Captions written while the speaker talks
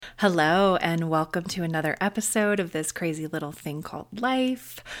Hello, and welcome to another episode of this crazy little thing called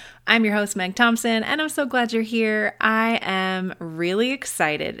life. I'm your host, Meg Thompson, and I'm so glad you're here. I am really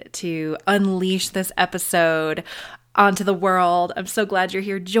excited to unleash this episode onto the world. I'm so glad you're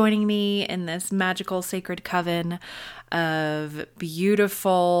here joining me in this magical sacred coven of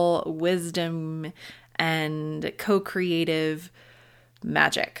beautiful wisdom and co-creative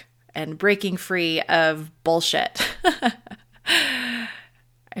magic and breaking free of bullshit.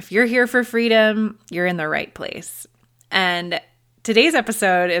 If you're here for freedom, you're in the right place. And today's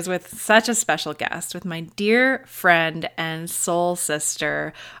episode is with such a special guest, with my dear friend and soul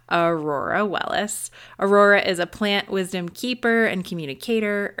sister, Aurora Wellis. Aurora is a plant wisdom keeper and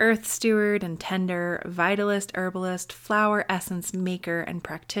communicator, earth steward and tender, vitalist, herbalist, flower essence maker and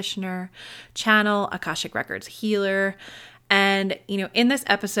practitioner, channel, Akashic Records healer. And, in this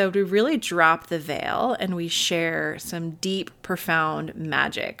episode, we really drop the veil and we share some deep, profound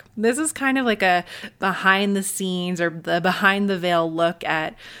magic. This is kind of like a behind the scenes or the behind the veil look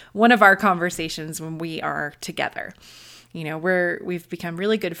at one of our conversations when we are together. We've become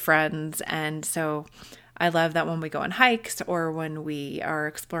really good friends. And so I love that when we go on hikes or when we are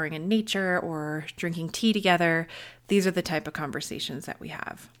exploring in nature or drinking tea together, these are the type of conversations that we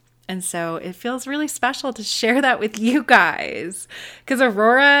have. And so it feels really special to share that with you guys, because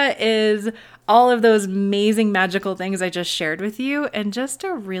Aurora is all of those amazing magical things I just shared with you and just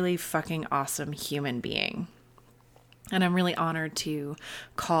a really fucking awesome human being. And I'm really honored to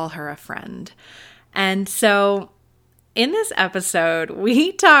call her a friend. And so in this episode,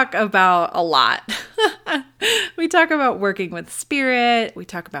 we talk about a lot. We talk about working with spirit. We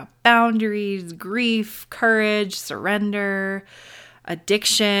talk about boundaries, grief, courage, surrender,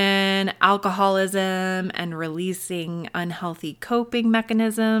 addiction, alcoholism, and releasing unhealthy coping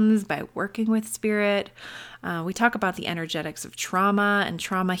mechanisms by working with spirit. We talk about the energetics of trauma and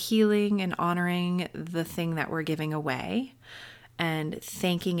trauma healing and honoring the thing that we're giving away and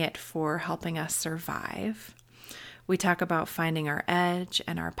thanking it for helping us survive. We talk about finding our edge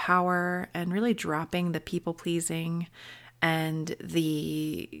and our power and really dropping the people-pleasing and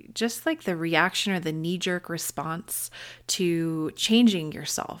the reaction or the knee-jerk response to changing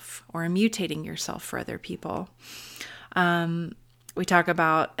yourself or mutating yourself for other people. We talk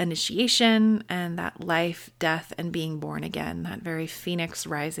about initiation and that life, death, and being born again, that very phoenix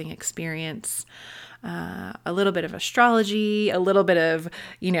rising experience. A little bit of astrology, a little bit of,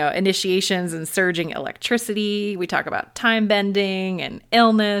 initiations and surging electricity. We talk about time bending and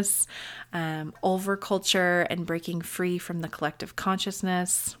illness. Overculture and breaking free from the collective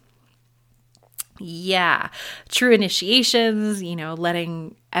consciousness. Yeah, true initiations,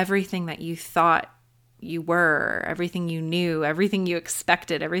 letting everything that you thought you were, everything you knew, everything you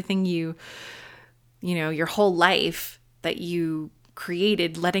expected, everything your whole life that you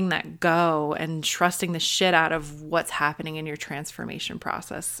created, letting that go and trusting the shit out of what's happening in your transformation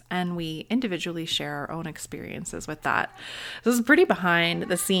process. And we individually share our own experiences with that. This is pretty behind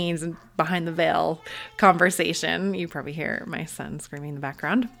the scenes and behind the veil conversation. You probably hear my son screaming in the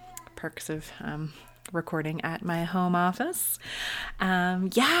background. Perks of recording at my home office.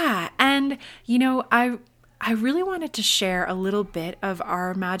 And I really wanted to share a little bit of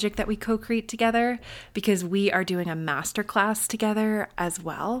our magic that we co-create together because we are doing a masterclass together as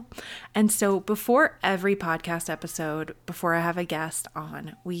well. And so before every podcast episode, before I have a guest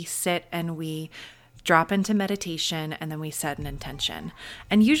on, we sit and we drop into meditation and then we set an intention.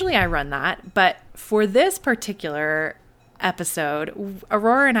 And usually I run that, but for this particular episode,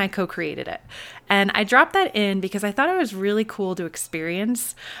 Aurora and I co-created it. And I dropped that in because I thought it was really cool to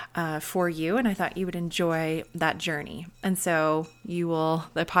experience for you. And I thought you would enjoy that journey. And so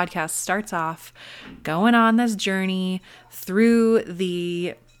the podcast starts off going on this journey through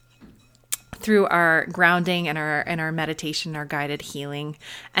our grounding and our meditation, our guided healing.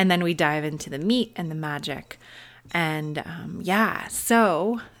 And then we dive into the meat and the magic. And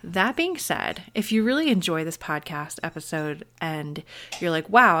so that being said, if you really enjoy this podcast episode and you're like,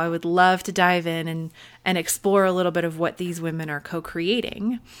 wow, I would love to dive in and explore a little bit of what these women are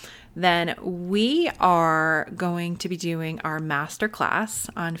co-creating, then we are going to be doing our masterclass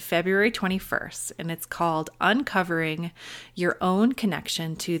on February 21st, and it's called Uncovering Your Own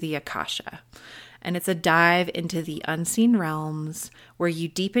Connection to the Akasha. And it's a dive into the unseen realms where you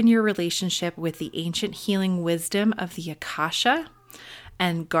deepen your relationship with the ancient healing wisdom of the Akasha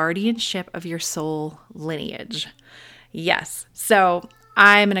and guardianship of your soul lineage. Yes. So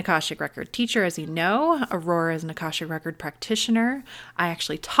I'm an Akashic Record teacher, as you know. Aurora is an Akashic Record practitioner. I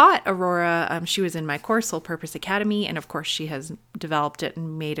actually taught Aurora. She was in my course, Soul Purpose Academy. And of course, she has developed it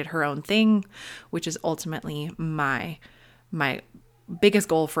and made it her own thing, which is ultimately my biggest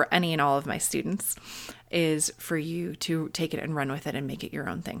goal for any and all of my students is for you to take it and run with it and make it your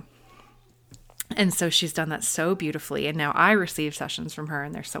own thing. And so she's done that so beautifully. And now I receive sessions from her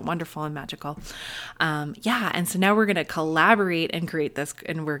and they're so wonderful and magical. And so now we're going to collaborate and create this,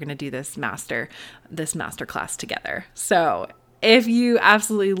 and we're going to do this master class together. So if you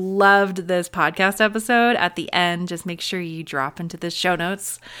absolutely loved this podcast episode, at the end, just make sure you drop into the show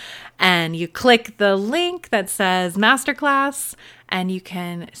notes and you click the link that says masterclass and you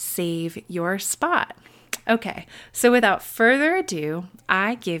can save your spot. Okay, so without further ado,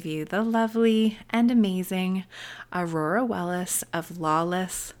 I give you the lovely and amazing Aurora Wellis of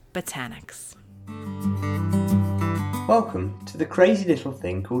Lawless Botanics. Welcome to the Crazy Little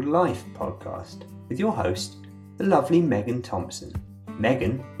Thing Called Life podcast with your host, the lovely Megan Thompson.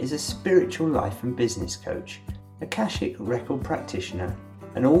 Megan is a spiritual life and business coach, Akashic record practitioner,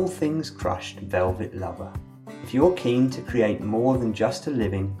 and all things crushed velvet lover. If you're keen to create more than just a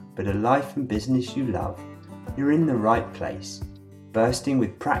living, but a life and business you love, you're in the right place, bursting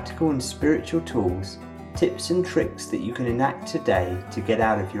with practical and spiritual tools, tips and tricks that you can enact today to get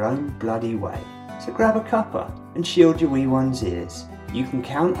out of your own bloody way. So grab a cuppa and shield your wee one's ears. You can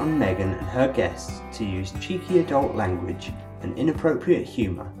count on Megan and her guests to use cheeky adult language and inappropriate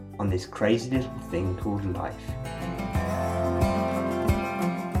humour on this crazy little thing called life.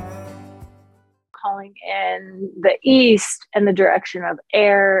 Calling in the east and the direction of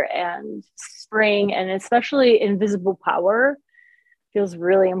air and spring, and especially invisible power feels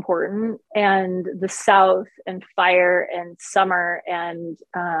really important, and the south and fire and summer and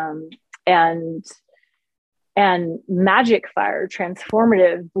magic fire,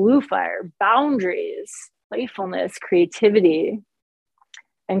 transformative blue fire, boundaries, playfulness, creativity,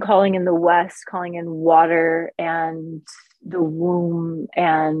 and calling in the west, calling in water and the womb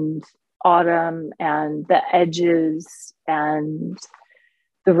and autumn and the edges and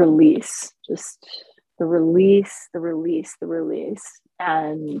the release, just the release,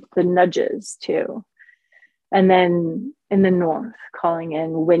 and the nudges too. And then in the north, calling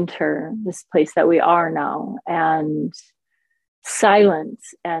in winter, this place that we are now, and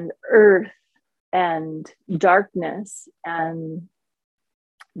silence and earth and darkness and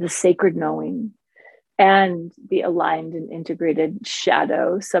the sacred knowing and the aligned and integrated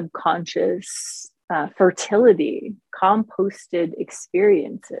shadow, subconscious, fertility, composted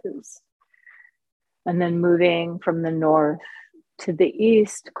experiences. And then moving from the north to the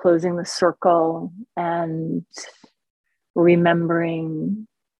east, closing the circle and remembering,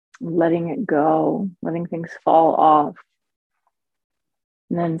 letting it go, letting things fall off,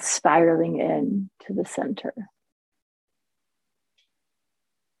 and then spiraling in to the center.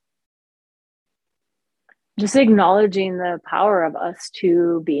 Just acknowledging the power of us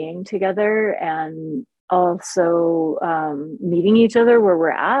two being together, and also meeting each other where we're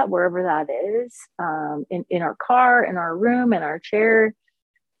at, wherever that is, in our car, in our room, in our chair,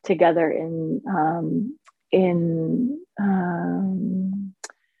 together in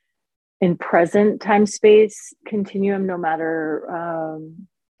present time space continuum, no matter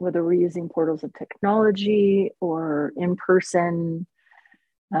whether we're using portals of technology or in person,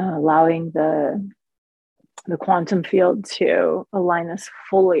 allowing the quantum field to align us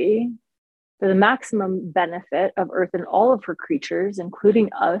fully for the maximum benefit of Earth and all of her creatures,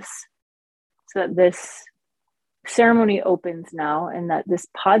 including us, so that this ceremony opens now, and that this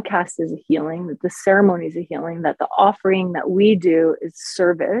podcast is a healing, that the ceremony is a healing, that the offering that we do is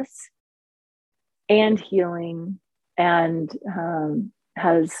service and healing, and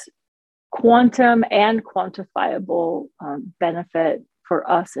has quantum and quantifiable benefit for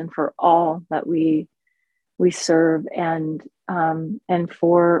us and for all that we serve, and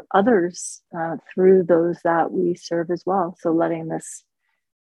for others through those that we serve as well. So letting this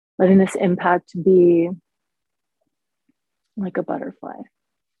impact be like a butterfly.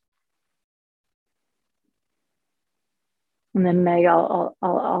 And then Meg,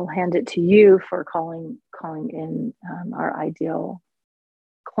 I'll hand it to you for calling in our ideal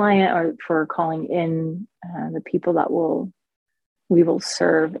client, or for calling in the people that we will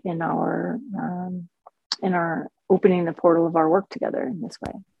serve in our opening the portal of our work together in this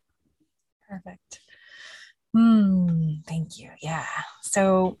way. Perfect. Thank you. Yeah.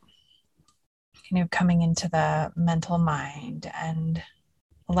 So kind of coming into the mental mind and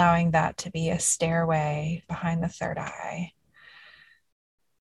allowing that to be a stairway behind the third eye.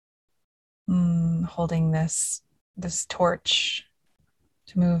 Holding this torch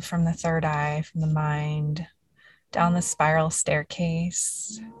to move from the third eye, from the mind, down the spiral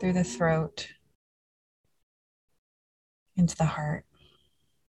staircase, through the throat, into the heart.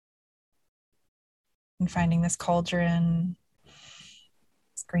 And finding this cauldron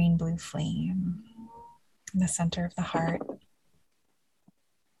this green-blue flame in the center of the heart.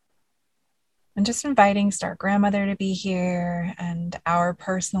 And just inviting Star Grandmother to be here and our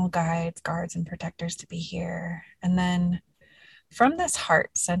personal guides, guards, and protectors to be here. And then from this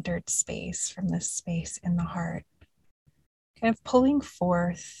heart-centered space, from this space in the heart, kind of pulling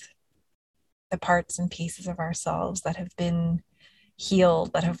forth the parts and pieces of ourselves that have been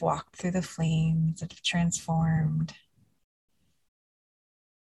healed, that have walked through the flames, that have transformed,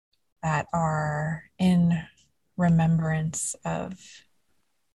 that are in remembrance of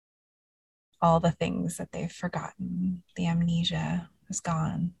all the things that they've forgotten. The amnesia is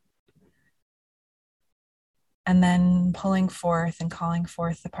gone. And then pulling forth and calling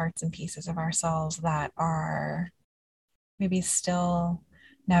forth the parts and pieces of ourselves that are maybe still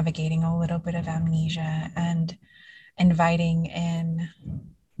navigating a little bit of amnesia, and inviting in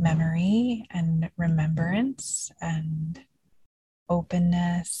memory and remembrance and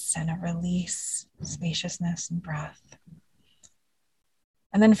openness and a release, spaciousness and breath.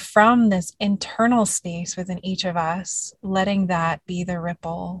 And then from this internal space within each of us, letting that be the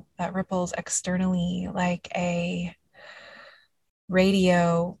ripple that ripples externally like a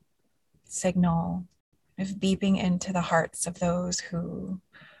radio signal of beeping into the hearts of those who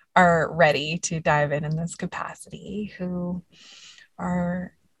are ready to dive in this capacity, who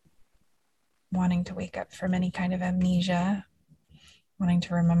are wanting to wake up from any kind of amnesia, wanting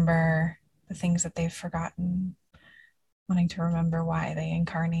to remember the things that they've forgotten, wanting to remember why they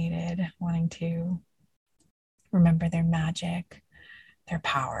incarnated, wanting to remember their magic, their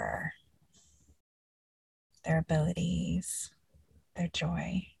power, their abilities, their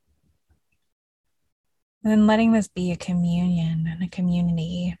joy. And then letting this be a communion and a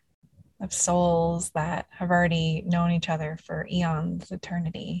community of souls that have already known each other for eons,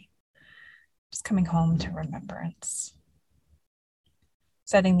 eternity, just coming home to remembrance.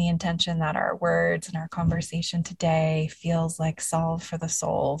 Setting the intention that our words and our conversation today feels like salve for the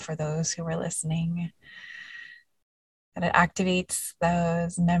soul for those who are listening. That it activates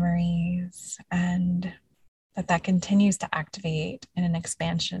those memories, and that continues to activate in an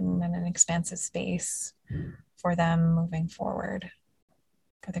expansion and an expansive space for them moving forward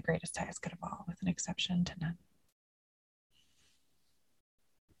for the greatest, highest good of all, with an exception to none.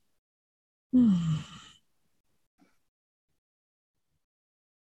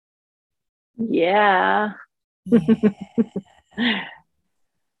 Yeah.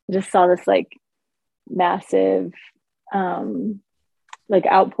 Just saw this like massive like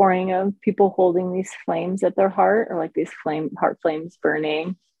outpouring of people holding these flames at their heart, or like these heart flames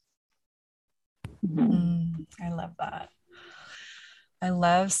burning. I love that. I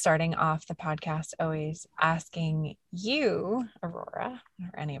love starting off the podcast always asking you, Aurora,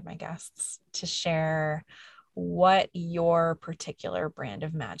 or any of my guests, to share what your particular brand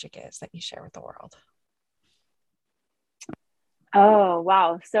of magic is that you share with the world. Oh,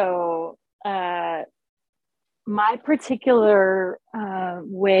 wow. So my particular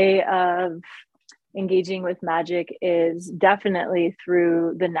way of engaging with magic is definitely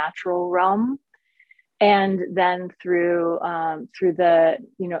through the natural realm, and then through the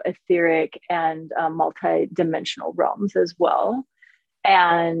etheric and multi-dimensional realms as well.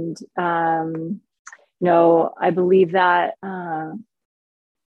 And I believe that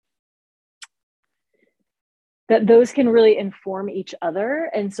that those can really inform each other.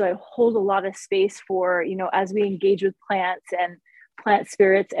 And so I hold a lot of space for, as we engage with plants and plant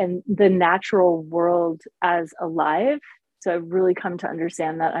spirits and the natural world as alive. So I've really come to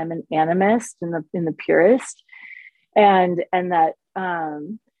understand that I'm an animist in the purest, and that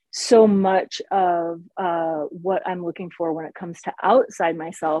so much of what I'm looking for when it comes to outside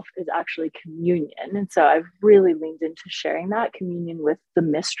myself is actually communion. And so I've really leaned into sharing that communion with the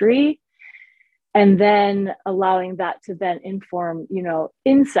mystery, and then allowing that to then inform,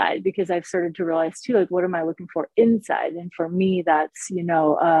 inside, because I've started to realize too, like, what am I looking for inside? And for me, that's,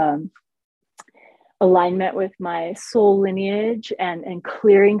 alignment with my soul lineage and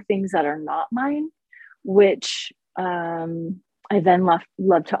clearing things that are not mine, which I then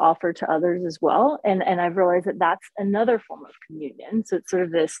love to offer to others as well. And I've realized that that's another form of communion. So it's sort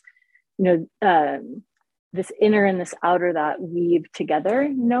of this, this inner and this outer that weave together,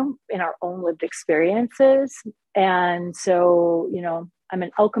 in our own lived experiences. And so, I'm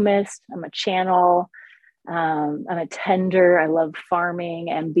an alchemist, I'm a channel, I'm a tender. I love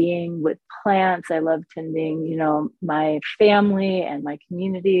farming and being with plants. I love tending, my family and my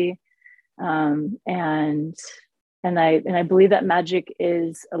community. And I believe that magic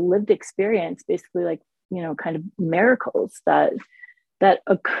is a lived experience, basically, like, kind of miracles that that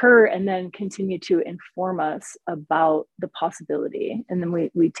occur and then continue to inform us about the possibility. And then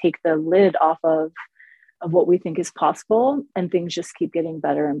we take the lid off of what we think is possible, and things just keep getting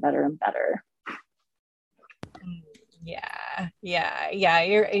better and better and better. Yeah.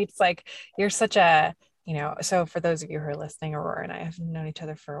 It's like, you're such a, so for those of you who are listening, Aurora and I have known each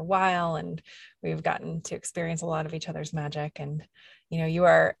other for a while, and we've gotten to experience a lot of each other's magic. And, you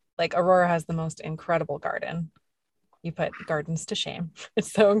are like, Aurora has the most incredible garden. You put gardens to shame.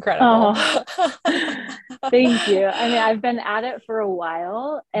 It's so incredible. Oh, thank you. I mean, I've been at it for a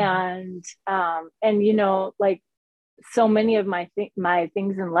while, and like so many of my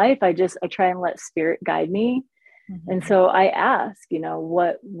things in life, I try and let spirit guide me. And so I ask,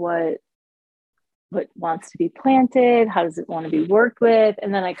 what wants to be planted? How does it want to be worked with?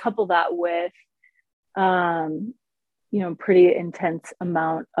 And then I couple that with, pretty intense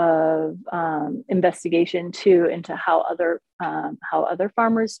amount of investigation too into how other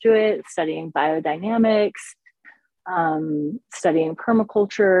farmers do it, studying biodynamics, studying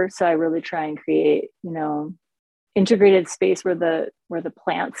permaculture. So I really try and create, integrated space where the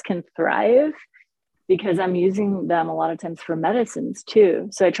plants can thrive, because I'm using them a lot of times for medicines too.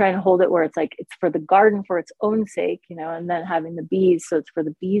 So I try and hold it where it's like, it's for the garden for its own sake, and then having the bees. So it's for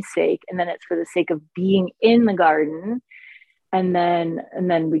the bees' sake, and then it's for the sake of being in the garden. And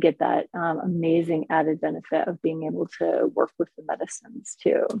then we get that amazing added benefit of being able to work with the medicines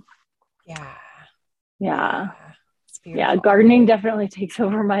too. Yeah. Gardening definitely takes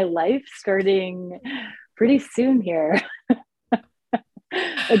over my life starting pretty soon here.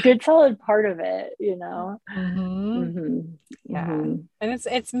 A good solid part of it, And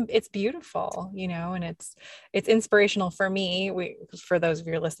it's beautiful, and it's inspirational for me. For those of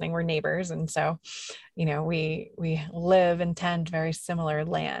you listening, we're neighbors, and so we live and tend very similar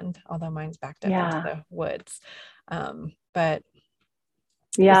land, although mine's backed up into the woods. But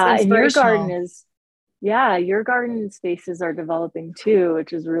and your garden spaces are developing too,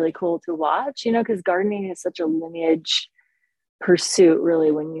 which is really cool to watch, because gardening is such a lineage pursuit, really,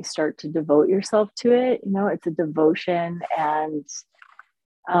 when you start to devote yourself to it. It's a devotion. And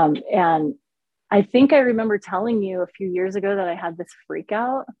I think I remember telling you a few years ago that I had this freak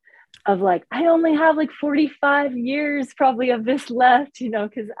out of like, I only have like 45 years probably of this left,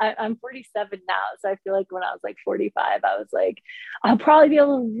 because I'm 47 now. So I feel like when I was like 45, I was like, I'll probably be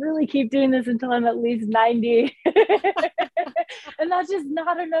able to really keep doing this until I'm at least 90. And that's just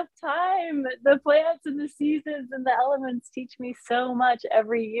not enough time. The plants and the seasons and the elements teach me so much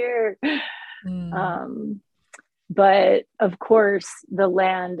every year. But of course, the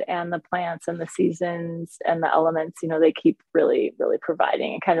land and the plants and the seasons and the elements, they keep really, really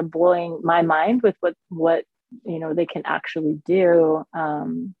providing and kind of blowing my mind with what they can actually do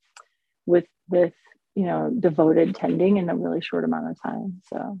with devoted tending in a really short amount of time.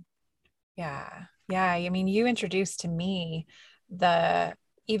 So, yeah. I mean, you introduced to me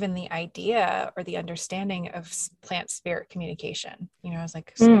even the idea or the understanding of plant spirit communication. I was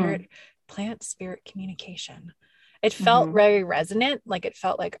like, plant spirit communication. It felt very resonant. Like it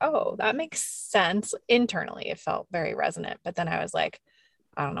felt like, oh, that makes sense. Internally, it felt very resonant. But then I was like,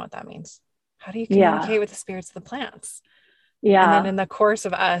 I don't know what that means. How do you communicate with the spirits of the plants? Yeah. And then in the course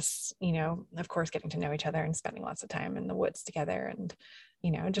of us, of course, getting to know each other and spending lots of time in the woods together and,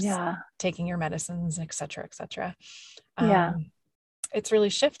 just taking your medicines, et cetera, et cetera. It's really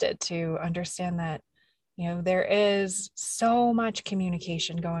shifted to understand that, there is so much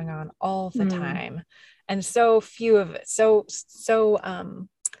communication going on all the time. And so few of it, it's so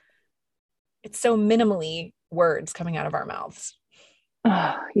minimally words coming out of our mouths.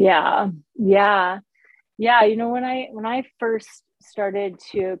 Yeah. When I first started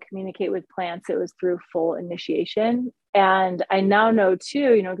to communicate with plants, it was through full initiation. And I now know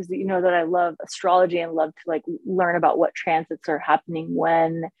too, because that I love astrology and love to like learn about what transits are happening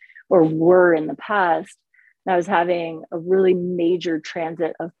when or were in the past. And I was having a really major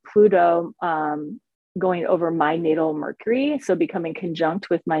transit of Pluto going over my natal Mercury, so becoming conjunct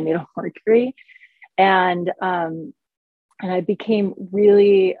with my natal Mercury, and I became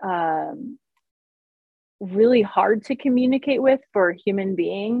really really hard to communicate with for human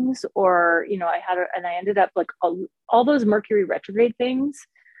beings, or I ended up like all those Mercury retrograde things,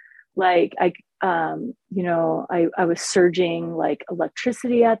 like I was surging like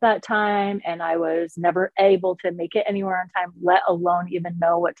electricity at that time, and I was never able to make it anywhere on time, let alone even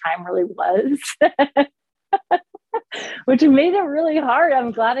know what time really was. Which made it really hard.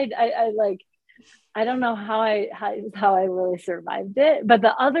 I'm glad I don't know how I really survived it. But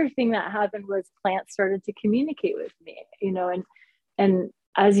the other thing that happened was plants started to communicate with me, and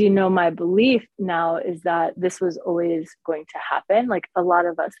as you know, my belief now is that this was always going to happen. Like a lot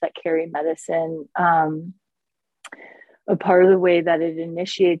of us that carry medicine, a part of the way that it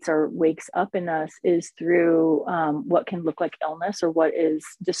initiates or wakes up in us is through what can look like illness, or what is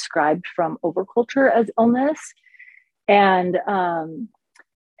described from overculture as illness. And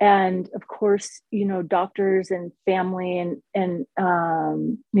of course, you know, doctors and family and you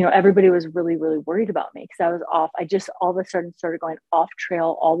know, everybody was really, really worried about me because I was off. I just all of a sudden started going off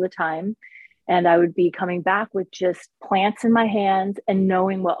trail all the time. And I would be coming back with just plants in my hands and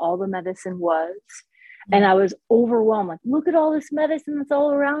knowing what all the medicine was. And I was overwhelmed, like, look at all this medicine that's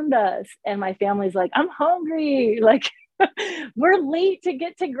all around us. And my family's like, I'm hungry. Like, we're late to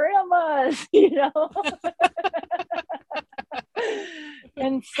get to grandma's, you know?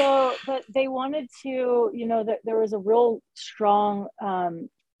 And so, but they wanted to, you know, that there was a real strong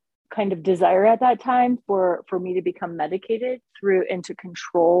kind of desire at that time for me to become medicated through and to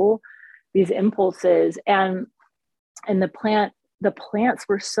control these impulses. And the plants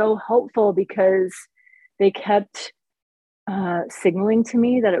were so helpful because they kept signaling to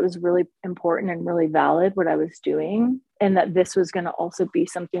me that it was really important and really valid what I was doing, and that this was going to also be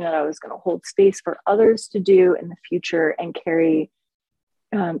something that I was going to hold space for others to do in the future and carry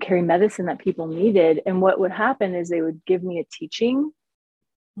medicine that people needed. And what would happen is they would give me a teaching,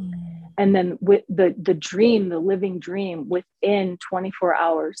 and then with the living dream, within 24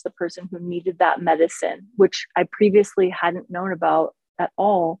 hours, the person who needed that medicine, which I previously hadn't known about at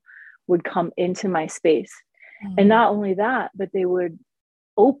all, would come into my space. And not only that, but they would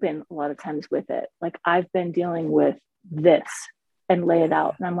open a lot of times with it. Like, I've been dealing with this, and lay it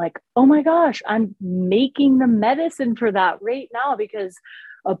out. And I'm like, oh my gosh, I'm making the medicine for that right now because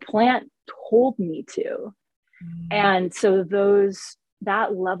a plant told me to. And so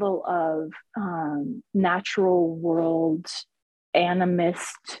that level of natural world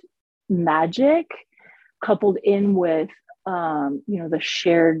animist magic, coupled in with you know, the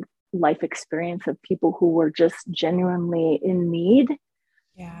shared life experience of people who were just genuinely in need,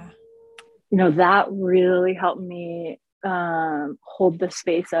 you know, that really helped me hold the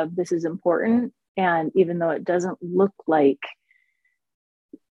space of, this is important. And even though it doesn't look like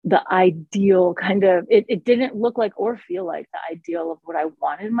the ideal kind of, it didn't look like or feel like the ideal of what I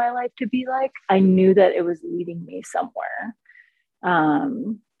wanted my life to be like, I knew that it was leading me somewhere.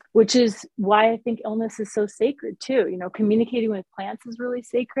 Which is why I think illness is so sacred too. You know, communicating with plants is really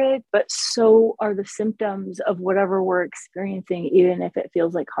sacred, but so are the symptoms of whatever we're experiencing, even if it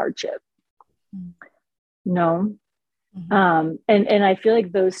feels like hardship. No. And I feel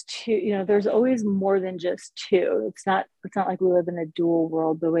like those two, you know, there's always more than just two. It's not like we live in a dual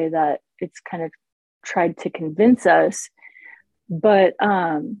world the way that it's kind of tried to convince us. But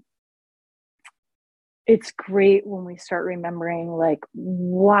it's great when we start remembering, like,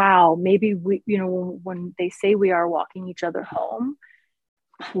 wow, maybe we, you know, when they say we are walking each other home,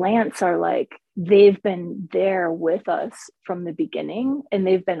 plants are like, they've been there with us from the beginning, and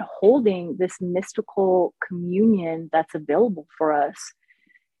they've been holding this mystical communion that's available for us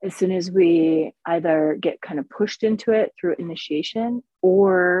as soon as we either get kind of pushed into it through initiation,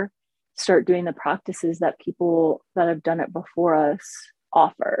 or start doing the practices that people that have done it before us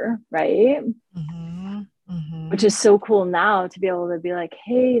offer, right? Which is so cool now to be able to be like,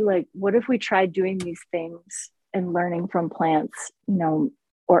 hey, like, what if we tried doing these things and learning from plants, you know,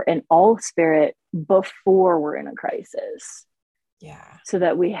 or in all spirit before we're in a crisis? So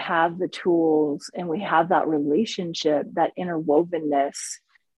that we have the tools and we have that relationship, that interwovenness,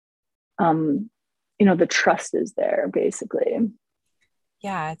 you know, the trust is there basically.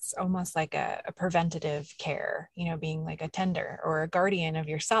 Yeah, it's almost like a preventative care, you know, being like a tender or a guardian of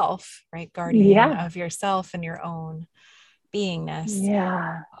yourself, right? Guardian of yourself and your own beingness.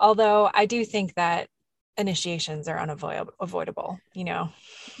 Yeah. Although I do think that initiations are unavoidable, you know?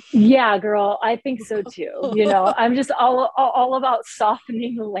 Yeah, girl, I think so too. You know, I'm just all about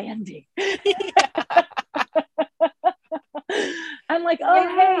softening the landing. I'm like,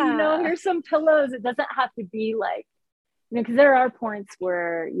 oh, hey, you know, here's some pillows. It doesn't have to be like, you know, because there are points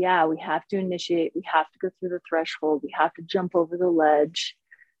where, we have to initiate, we have to go through the threshold, we have to jump over the ledge,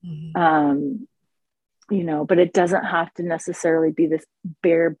 you know, but it doesn't have to necessarily be this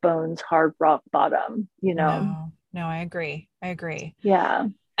bare bones, hard rock bottom, you know? No, I agree. Yeah.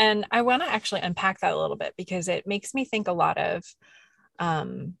 And I want to actually unpack that a little bit, because it makes me think a lot of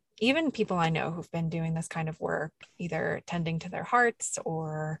even people I know who've been doing this kind of work, either tending to their hearts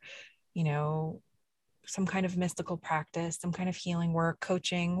or, you know, some kind of mystical practice, some kind of healing work,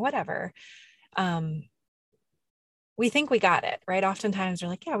 coaching, whatever. We think we got it, right? Oftentimes we're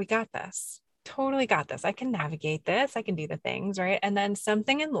like, yeah, we got this. totally got this. I can navigate this. I can do the things, right? And then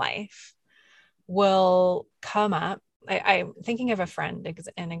something in life will come up. I'm thinking of a friend,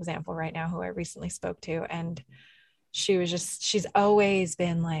 an example right now who I recently spoke to, and she's always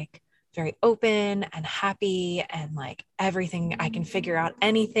been like very open and happy and like everything. I can figure out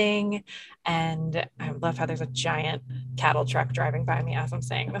anything. And I love how there's a giant cattle truck driving by me as I'm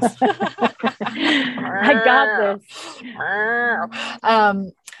saying this. I got this.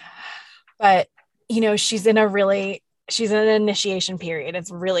 But she's in an initiation period.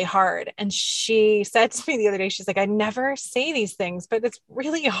 It's really hard. And she said to me the other day, she's like, I never say these things, but it's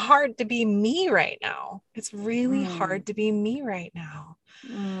really hard to be me right now. It's really hard to be me right now.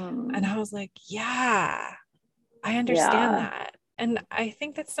 And I was like, yeah, I understand that. And I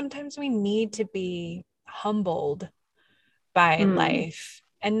think that sometimes we need to be humbled by life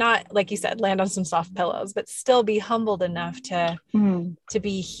and not, like you said, land on some soft pillows, but still be humbled enough to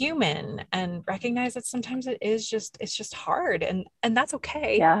be human and recognize that sometimes it's just hard, and that's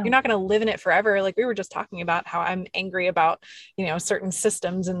okay. You're not going to live in it forever. Like we were just talking about how I'm angry about, certain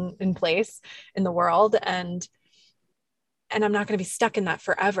systems in place in the world, and I'm not going to be stuck in that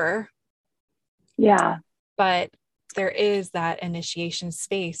forever. Yeah. But there is that initiation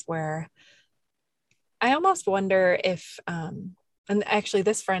space where I almost wonder if, and actually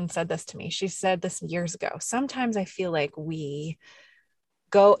this friend said this to me, she said this years ago, sometimes I feel like we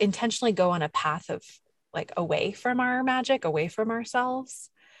intentionally go on a path of like away from our magic, away from ourselves,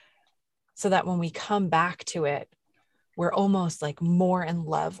 so that when we come back to it, we're almost like more in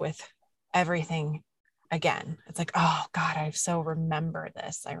love with everything again. It's like, oh God, I so remember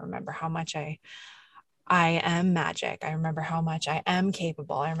this. I remember how much I am magic. I remember how much I am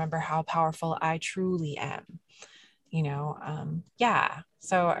capable. I remember how powerful I truly am.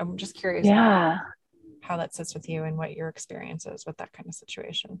 So I'm just curious how that sits with you and what your experience is with that kind of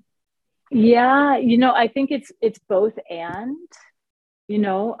situation. Yeah. I think it's both. And,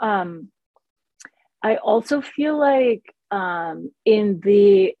 I also feel like, in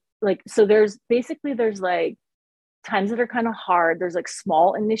the, like, so there's like times that are kind of hard. There's like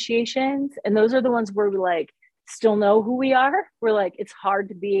small initiations, and those are the ones where we like still know who we are. We're like, it's hard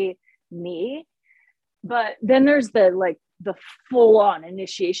to be me. But then there's the full on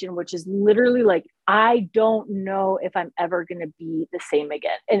initiation, which is literally like, I don't know if I'm ever going to be the same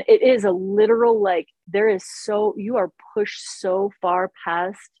again. And it is a literal, like, you are pushed so far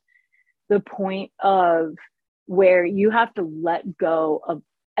past the point of where you have to let go of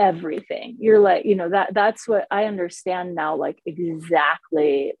everything. You're like, that's what I understand now, like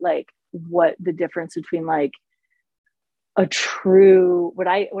exactly like what the difference between like a true,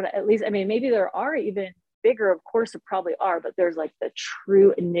 at least, I mean, maybe there are even bigger, of course there probably are, but there's like the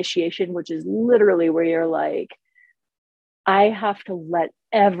true initiation, which is literally where you're like, I have to let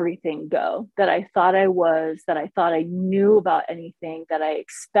everything go that I thought I knew about anything that I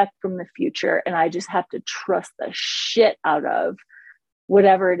expect from the future. And I just have to trust the shit out of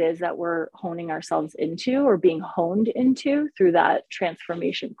whatever it is that we're honing ourselves into or being honed into through that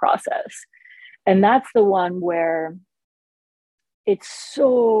transformation process. And that's the one where it's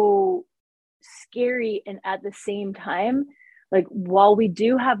so scary. And at the same time, like, while we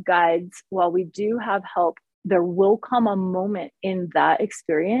do have guides, while we do have help, there will come a moment in that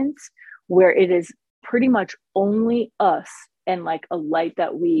experience where it is pretty much only us and like a light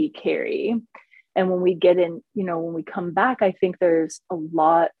that we carry. And when we get in, when we come back, I think there's a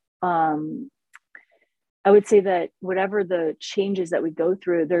lot, I would say that whatever the changes that we go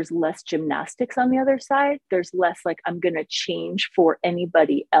through, there's less gymnastics on the other side. There's less like, I'm going to change for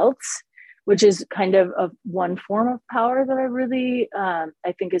anybody else, which is kind of one form of power that I really, I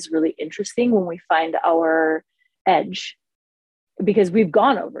think is really interesting when we find our edge, because we've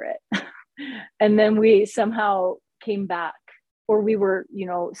gone over it and then we somehow came back, or we were,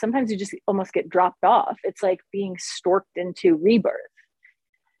 sometimes you just almost get dropped off. It's like being storked into rebirth,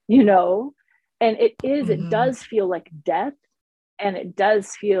 and it does feel like death, and it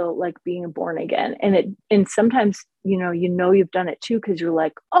does feel like being born again. And sometimes, you've done it too, because you're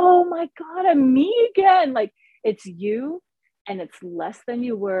like, oh my God, I'm me again. Like, it's you, and it's less than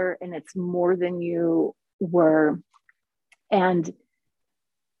you were, and it's more than you were. And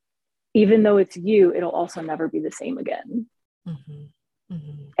even though it's you, it'll also never be the same again. Mm-hmm.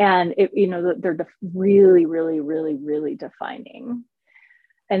 Mm-hmm. And they're really, really, really, really defining.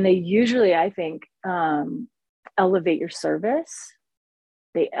 And they usually, I think, elevate your service.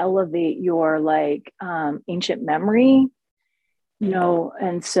 They elevate your like ancient memory,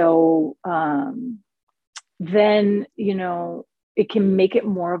 and so then, it can make it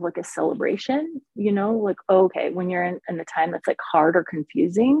more of like a celebration, like, okay, when you're in a time that's like hard or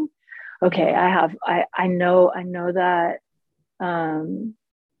confusing, okay, I know that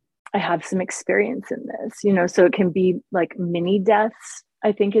I have some experience in this, you know, so it can be like mini deaths,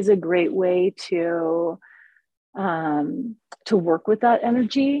 I think is a great way to work with that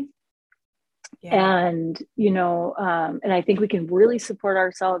energy. Yeah. And, you know, and I think we can really support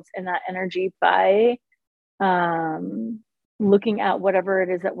ourselves in that energy by looking at whatever it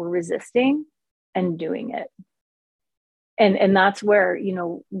is that we're resisting and doing it. And that's where, you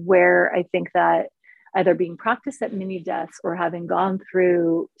know, where I think that either being practiced at mini deaths or having gone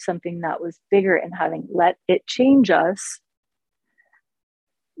through something that was bigger and having let it change us,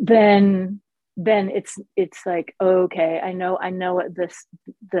 then it's like, okay, I know what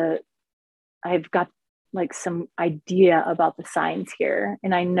I've got like some idea about the signs here.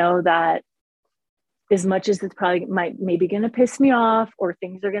 And I know that as much as it's probably maybe going to piss me off, or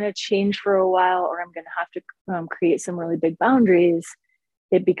things are going to change for a while, or I'm going to have to create some really big boundaries,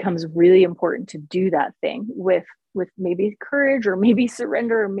 it becomes really important to do that thing with maybe courage, or maybe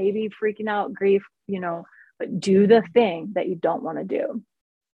surrender, or maybe freaking out, grief, you know, but do the thing that you don't want to do.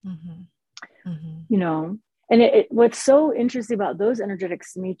 Mm-hmm. Mm-hmm. You know, and what's so interesting about those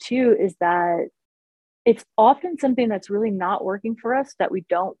energetics to me too is that it's often something that's really not working for us that we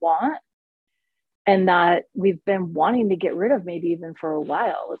don't want, and that we've been wanting to get rid of, maybe even for a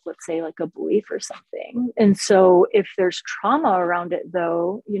while, like, let's say like a belief or something. And so if there's trauma around it,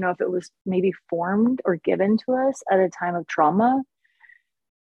 though, you know, if it was maybe formed or given to us at a time of trauma,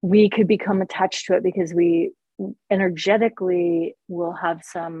 we could become attached to it because we energetically will have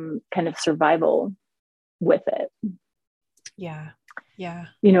some kind of survival with it. Yeah. Yeah.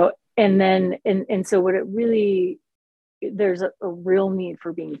 You know, and then, and so what it really, there's a real need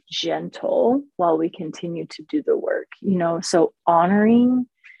for being gentle while we continue to do the work, you know, so honoring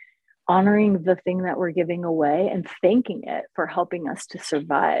the thing that we're giving away, and thanking it for helping us to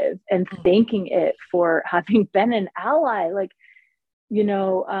survive, and thanking it for having been an ally. Like, you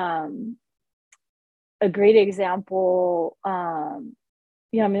know, a great example,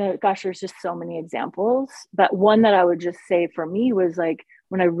 yeah, I mean, gosh, there's just so many examples, but one that I would just say for me was like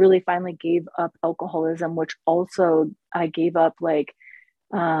when I really finally gave up alcoholism, which also I gave up like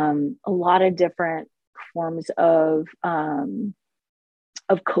a lot of different forms of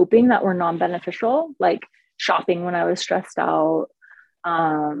coping that were non-beneficial, like shopping when I was stressed out.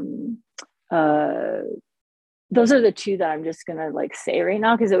 Uh, those are the two that I'm just gonna like say right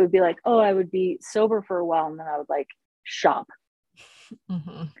now, because it would be like, oh, I would be sober for a while and then I would like shop.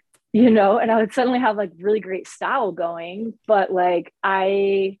 Mm-hmm. You know, and I would suddenly have like really great style going, but like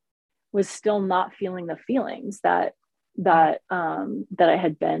I was still not feeling the feelings that I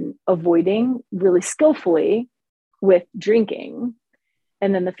had been avoiding really skillfully with drinking.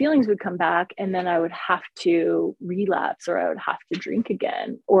 And then the feelings would come back, and then I would have to relapse, or I would have to drink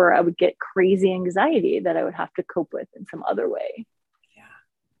again, or I would get crazy anxiety that I would have to cope with in some other way. Yeah.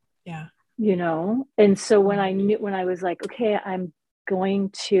 Yeah. You know? And so when I was like, okay, I'm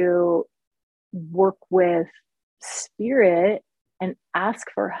going to work with spirit and ask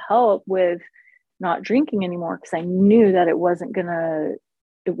for help with not drinking anymore, because I knew that it wasn't gonna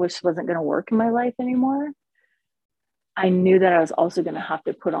work in my life anymore. I knew that I was also going to have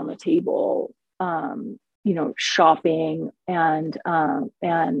to put on the table, you know, shopping, and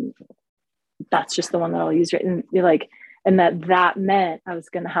that's just the one that I'll use. Right. And like, and that meant I was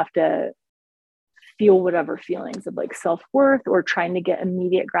going to have to feel whatever feelings of like self-worth or trying to get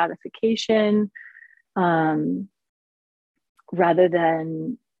immediate gratification, rather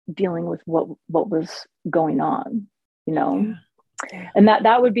than dealing with what was going on, you know? Yeah. Yeah. And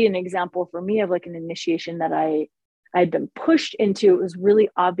that would be an example for me of like an initiation that I'd been pushed into. It was really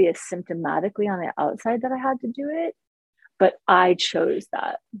obvious symptomatically on the outside that I had to do it, but I chose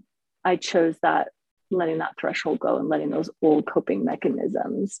that, letting that threshold go and letting those old coping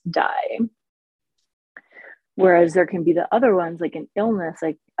mechanisms die. Whereas there can be the other ones, like an illness,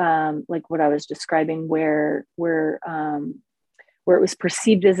 like what I was describing, where it was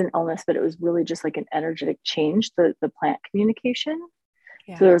perceived as an illness, but it was really just like an energetic change, the plant communication.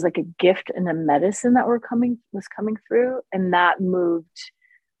 Yeah. So there was like a gift and a medicine that was coming through, and that moved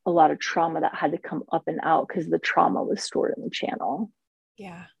a lot of trauma that had to come up and out because the trauma was stored in the channel.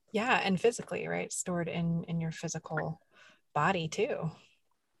 Yeah. Yeah. And physically, right? Stored in your physical body too.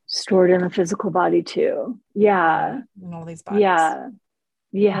 Stored in the physical body too. Yeah. In all these bodies. Yeah.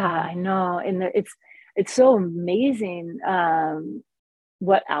 Yeah, I know. And it's so amazing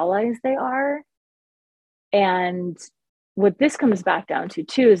what allies they are. And what this comes back down to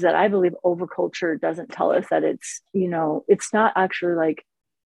too is that I believe overculture doesn't tell us that it's, you know, it's not actually like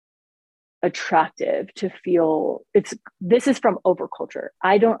attractive to feel this is from overculture.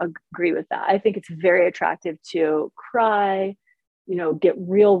 I don't agree with that. I think it's very attractive to cry, get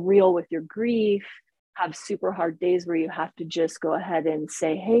real with your grief, have super hard days where you have to just go ahead and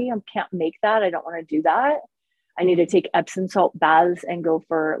say, hey, I can't make that. I don't want to do that. I need to take Epsom salt baths and go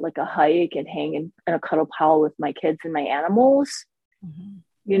for like a hike and hang in a cuddle pile with my kids and my animals,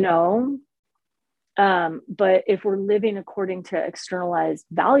 but if we're living according to externalized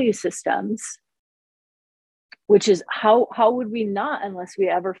value systems, which is how would we not, unless we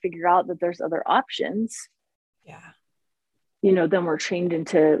ever figure out that there's other options? Yeah. Then we're trained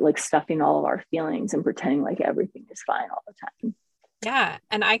into like stuffing all of our feelings and pretending like everything is fine all the time. Yeah.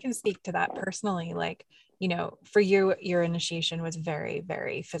 And I can speak to that personally. Like, for you, your initiation was very,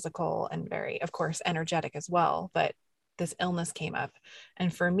 very physical and very, of course, energetic as well. But this illness came up.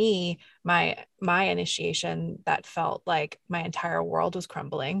 And for me, my initiation that felt like my entire world was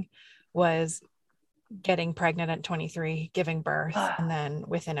crumbling was getting pregnant at 23, giving birth, and then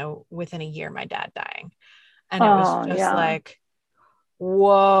within a year, my dad dying. And it was just like,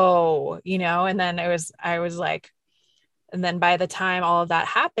 whoa, and then I was like, and then by the time all of that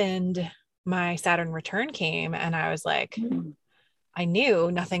happened, my Saturn return came, and I was like, I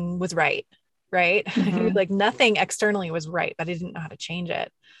knew nothing was right. Right. Mm-hmm. Like nothing externally was right, but I didn't know how to change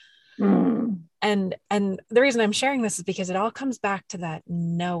it. And the reason I'm sharing this is because it all comes back to that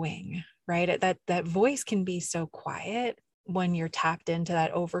knowing, right? That voice can be so quiet when you're tapped into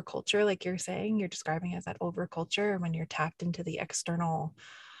that overculture, like you're saying, you're describing as that overculture, when you're tapped into the external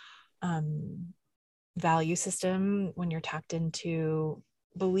value system, when you're tapped into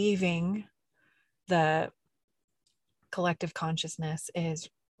believing the collective consciousness is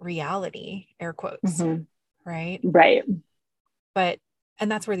reality, air quotes, right?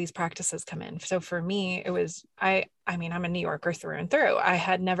 And that's where these practices come in. So for me, it was, I mean, I'm a New Yorker through and through. I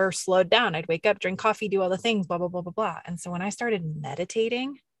had never slowed down. I'd wake up, drink coffee, do all the things, blah, blah, blah, blah, blah. And so when I started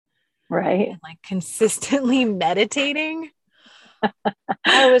meditating, right, and like consistently meditating,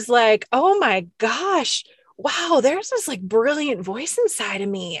 I was like, oh my gosh, wow, there's this like brilliant voice inside of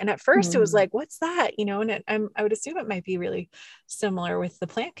me. And at first it was like, what's that? And I would assume it might be really similar with the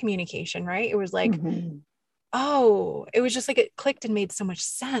plant communication, right? It was like, oh, it was just like, it clicked and made so much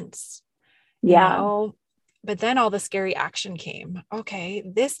sense. But then all the scary action came. Okay,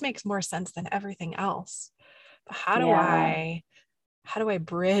 this makes more sense than everything else. But how do I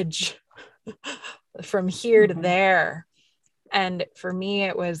bridge from here to there? And for me,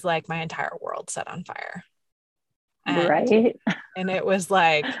 it was like my entire world set on fire. And it was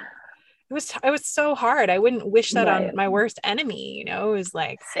like, it was so hard. I wouldn't wish that on my worst enemy, it was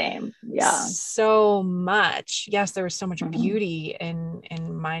like, same. So much. Yes, there was so much beauty in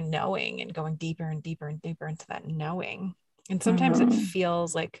my knowing and going deeper and deeper and deeper into that knowing. And sometimes it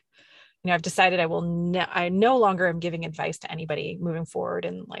feels like, I've decided I no longer am giving advice to anybody moving forward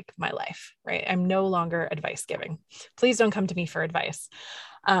in like my life, right? I'm no longer advice giving. Please don't come to me for advice.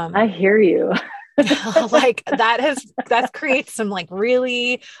 I hear you. Like that creates some like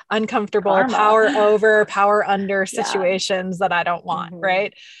really uncomfortable karma. power under situations that I don't want.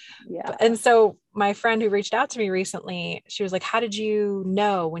 Right. Yeah. And so my friend who reached out to me recently, she was like, how did you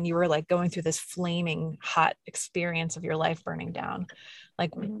know when you were like going through this flaming hot experience of your life burning down?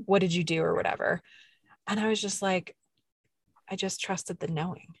 Like, what did you do or whatever? And I was just like, I just trusted the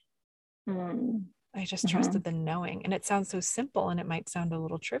knowing. I just trusted the knowing. And it sounds so simple and it might sound a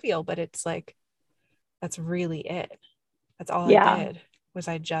little trivial, but it's like, that's really it. That's all I did was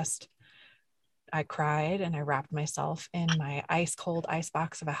I cried and I wrapped myself in my ice cold ice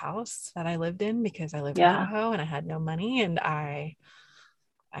box of a house that I lived in because I lived in Idaho and I had no money, and I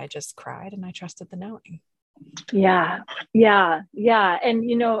just cried and I trusted the knowing. Yeah. And,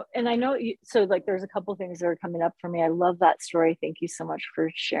 and I know so like, there's a couple things that are coming up for me. I love that story. Thank you so much for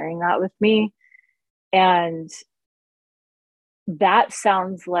sharing that with me. And that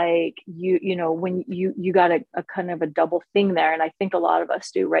sounds like when you got a kind of a double thing there. And I think a lot of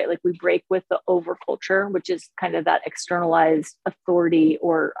us do, right? Like we break with the overculture, which is kind of that externalized authority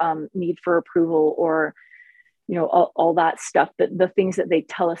or need for approval or, all that stuff, that the things that they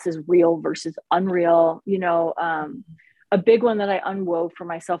tell us is real versus unreal. A big one that I unwove for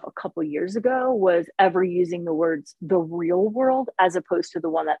myself a couple years ago was ever using the words the real world as opposed to the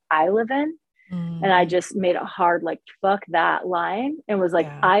one that I live in. And I just made it hard, like, fuck that line, and was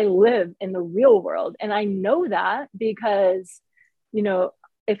like, I live in the real world. And I know that because,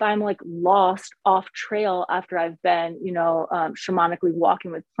 if I'm like lost off trail after I've been, shamanically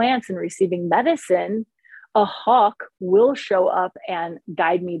walking with plants and receiving medicine, a hawk will show up and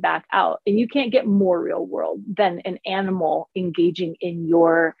guide me back out. And you can't get more real world than an animal engaging in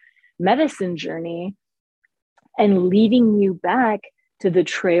your medicine journey and leading you back to the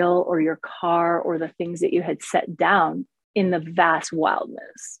trail or your car or the things that you had set down in the vast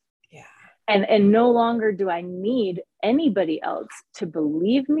wildness. Yeah. And no longer do I need anybody else to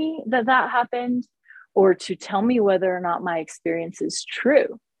believe me that happened or to tell me whether or not my experience is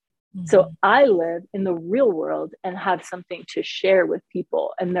true. Mm-hmm. So I live in the real world and have something to share with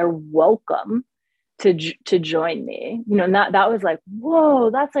people, and they're welcome to join me, and that was like,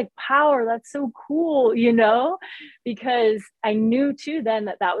 whoa, that's like power. That's so cool, because I knew too then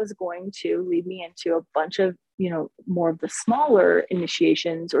that was going to lead me into a bunch of, more of the smaller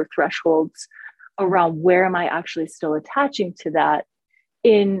initiations or thresholds around where am I actually still attaching to that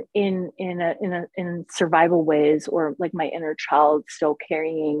in survival ways, or like my inner child still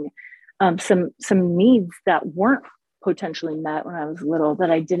carrying some needs that weren't potentially met when I was little that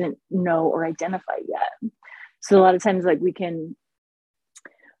I didn't know or identify yet. So a lot of times, like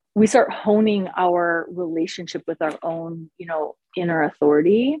we start honing our relationship with our own, inner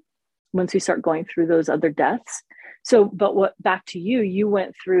authority once we start going through those other deaths. So, but back to you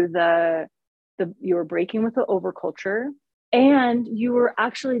went through you were breaking with the overculture, and you were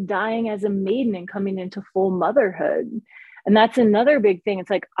actually dying as a maiden and coming into full motherhood. And that's another big thing.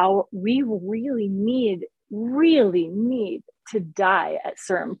 It's like we really need to die at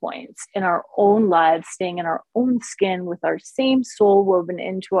certain points in our own lives, staying in our own skin with our same soul woven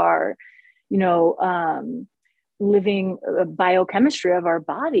into our, living biochemistry of our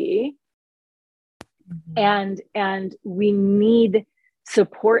body. Mm-hmm. And we need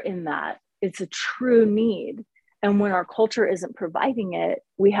support in that. It's a true need. And when our culture isn't providing it,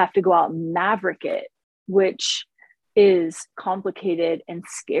 we have to go out and maverick it, which is complicated and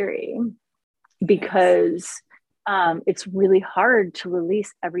scary. Because it's really hard to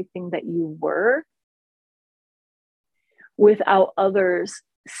release everything that you were without others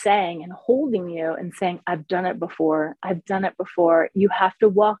saying and holding you and saying, I've done it before. You have to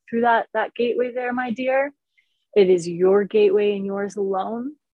walk through that gateway there, my dear. It is your gateway and yours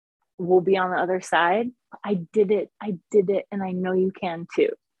alone. We'll be on the other side. I did it. And I know you can too,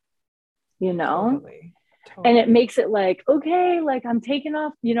 Totally. And it makes it like, okay, like I'm taking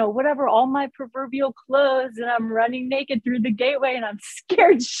off, whatever, all my proverbial clothes, and I'm running naked through the gateway, and I'm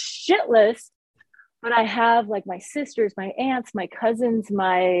scared shitless. But I have like my sisters, my aunts, my cousins,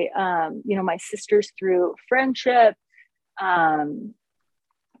 my, my sisters through friendship. And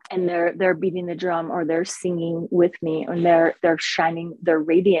they're beating the drum, or they're singing with me, and they're shining their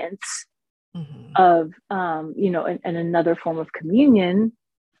radiance mm-hmm. of, and another form of communion.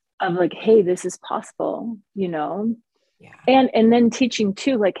 Of like, hey, this is possible, Yeah. And then teaching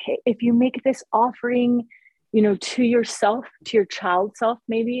too, like, hey, if you make this offering, to yourself, to your child self,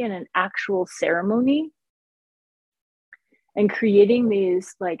 maybe in an actual ceremony, and creating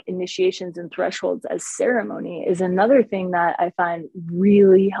these like initiations and thresholds as ceremony is another thing that I find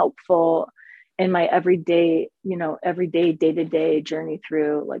really helpful in my everyday day-to-day journey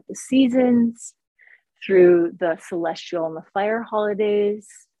through like the seasons, through the celestial and the fire holidays,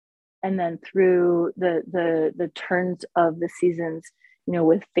 and then through the turns of the seasons,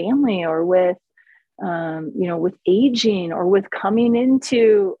 with family, or with, with aging, or with coming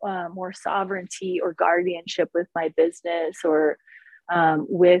into more sovereignty or guardianship with my business, or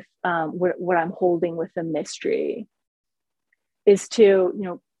with what I'm holding with the mystery, is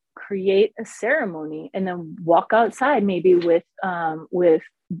to, create a ceremony and then walk outside, maybe with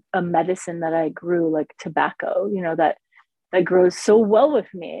a medicine that I grew, like tobacco, that grows so well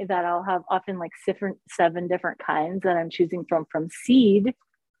with me that I'll have often like 7 different kinds that I'm choosing from seed.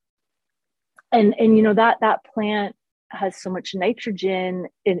 And that plant has so much nitrogen,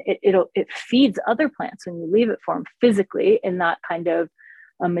 and it feeds other plants when you leave it for them physically, in that kind of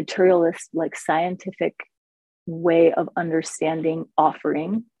a materialist, like scientific way of understanding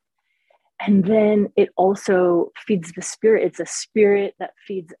offering. And then it also feeds the spirit. It's a spirit that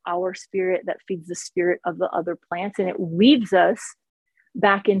feeds our spirit, that feeds the spirit of the other plants. And it weaves us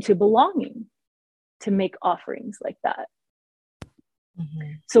back into belonging to make offerings like that.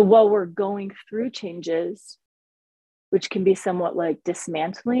 Mm-hmm. So while we're going through changes, which can be somewhat like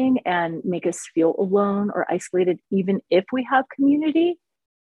dismantling and make us feel alone or isolated, even if we have community,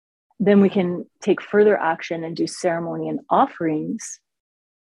 then we can take further action and do ceremony and offerings,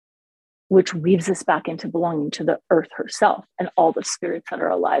 which weaves us back into belonging to the earth herself and all the spirits that are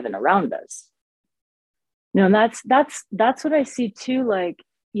alive and around us. And that's what I see too, like,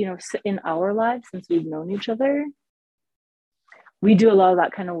 in our lives, since we've known each other, we do a lot of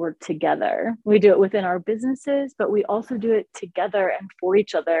that kind of work together. We do it within our businesses, but we also do it together and for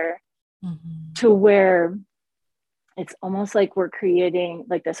each other, mm-hmm. to where it's almost like we're creating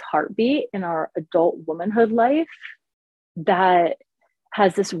like this heartbeat in our adult womanhood life that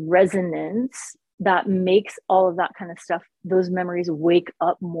has this resonance that makes all of that kind of stuff, those memories wake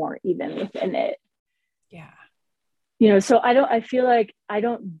up more even within it. Yeah. So I feel like I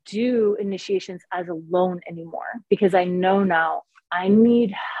don't do initiations as alone anymore, because I know now I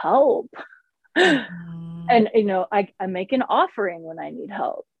need help. Mm-hmm. And, I make an offering when I need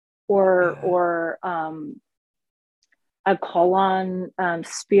help, or I call on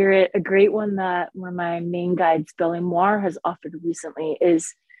spirit. A great one that one of my main guides, Belle Moire, has offered recently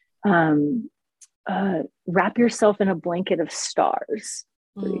is wrap yourself in a blanket of stars,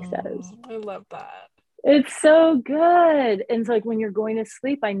 what he says. I love that. It's so good. And so like when you're going to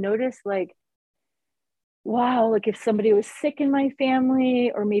sleep, I notice like, wow, like if somebody was sick in my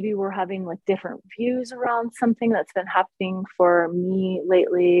family, or maybe we're having like different views around something that's been happening for me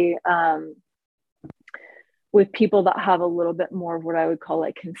lately, with people that have a little bit more of what I would call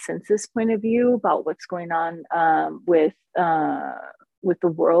like consensus point of view about what's going on with the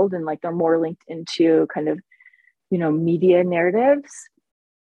world, and like they're more linked into kind of media narratives,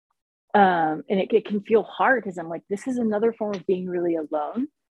 and it can feel hard because I'm like, this is another form of being really alone.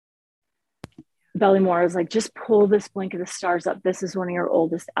 Belle Moire is like, just pull this blanket of stars up. This is one of your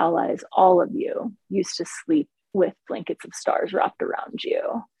oldest allies. All of you used to sleep with blankets of stars wrapped around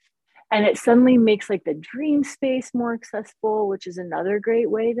you. And it suddenly makes like the dream space more accessible, which is another great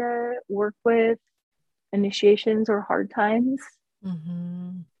way to work with initiations or hard times. Mm-hmm.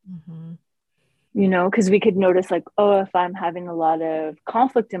 Mm-hmm. Because we could notice like, oh, if I'm having a lot of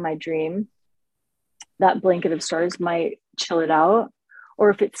conflict in my dream, that blanket of stars might chill it out. Or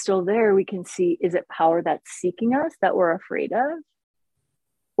if it's still there, we can see, is it power that's seeking us that we're afraid of?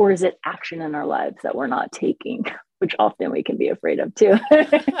 Or is it action in our lives that we're not taking, which often we can be afraid of too?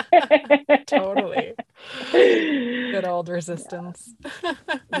 Totally. Good old resistance.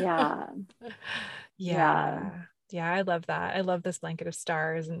 Yeah. Yeah, I love that. I love this blanket of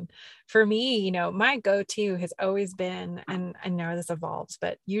stars. And for me, my go-to has always been, and I know this evolves,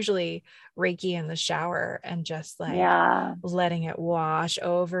 but usually Reiki in the shower, and just like letting it wash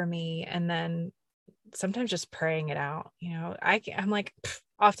over me. And then sometimes just praying it out. I'm like,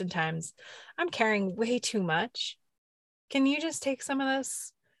 oftentimes I'm carrying way too much. Can you just take some of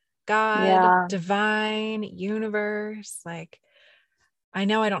this? God, divine, universe, like, I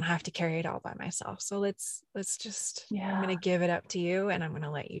know I don't have to carry it all by myself. So let's just, I'm going to give it up to you, and I'm going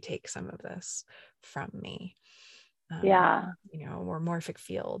to let you take some of this from me. Or morphic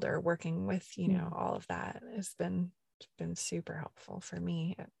field, or working with, all of that has been super helpful for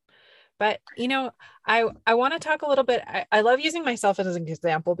me. But, I want to talk a little bit. I love using myself as an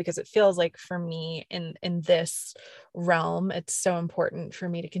example, because it feels like for me in this realm, it's so important for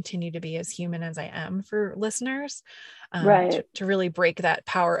me to continue to be as human as I am for listeners, to really break that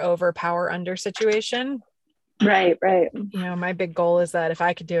power over, power under situation. Right. My big goal is that if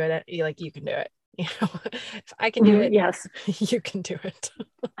I could do it, like, you can do it. If I can do it, yes, you can do it.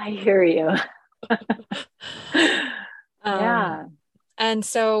 I hear you. And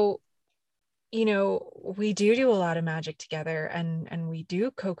so, we do a lot of magic together, and we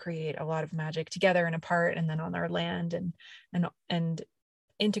do co-create a lot of magic together and apart, and then on our land, and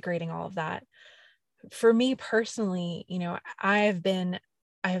integrating all of that. For me personally, I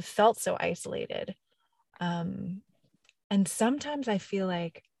have felt so isolated. And sometimes I feel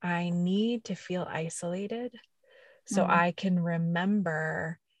like I need to feel isolated so I can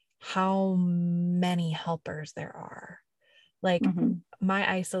remember how many helpers there are. Like, my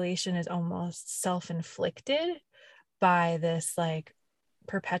isolation is almost self-inflicted by this like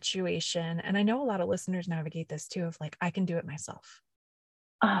perpetuation. And I know a lot of listeners navigate this too, of like, I can do it myself.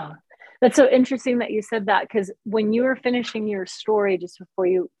 Oh, that's so interesting that you said that, because when you were finishing your story just before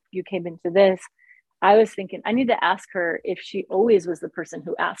you came into this, I was thinking I need to ask her if she always was the person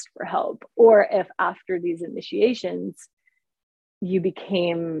who asked for help, or if after these initiations you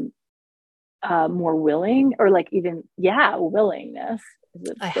became more willing, or like even willingness.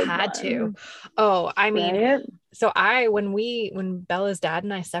 I had to. Oh, I mean, right? So when Bella's dad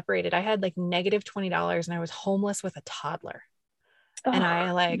and I separated, I had like negative $20, and I was homeless with a toddler. And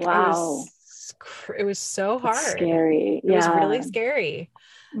I like, it was so hard. It's scary. It was really scary,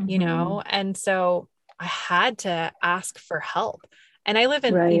 and so I had to ask for help. And I live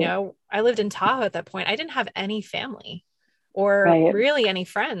in, I lived in Tahoe at that point. I didn't have any family or really any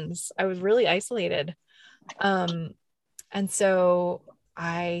friends. I was really isolated. And so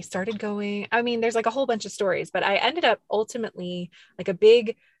I started going, there's like a whole bunch of stories, but I ended up ultimately, like, a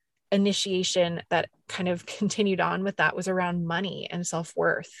big initiation that kind of continued on with that was around money and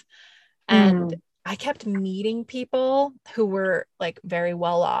self-worth. And I kept meeting people who were like very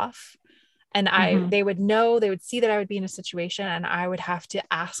well off, and Mm-hmm. they would see that I would be in a situation and I would have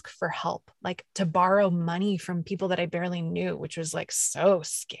to ask for help, like to borrow money from people that I barely knew, which was like so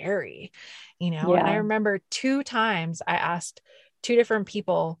scary, And I Yeah. remember 2 times I asked 2 different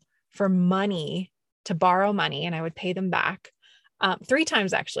people for money, to borrow money, and I would pay them back. 3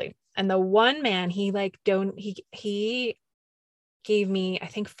 times actually. And the one man, he gave me, I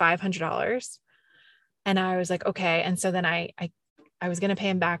think, $500. And I was like, okay. And so then I was going to pay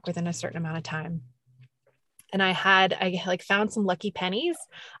him back within a certain amount of time. And I like found some lucky pennies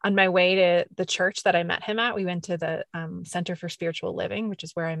on my way to the church that I met him at. We went to the Center for Spiritual Living, which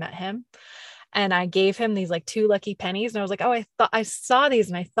is where I met him. And I gave him these like 2 lucky pennies. And I was like, oh, I saw these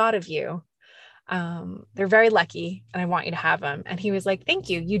and I thought of you. They're very lucky and I want you to have them. And he was like, thank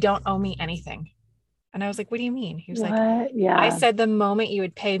you. You don't owe me anything. And I was like, what do you mean? He was like, What? Yeah. I said the moment you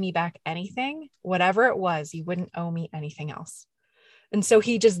would pay me back anything, whatever it was, you wouldn't owe me anything else. And so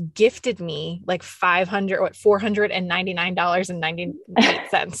he just gifted me like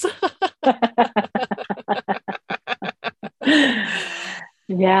 $499.98.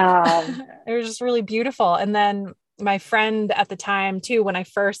 Yeah. It was just really beautiful. And then my friend at the time too, when I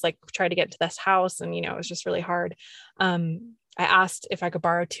first like tried to get to this house and, it was just really hard. I asked if I could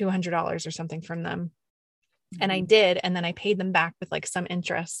borrow $200 or something from them. And I did. And then I paid them back with like some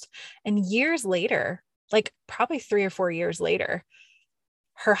interest. And years later, like probably 3 or 4 years later,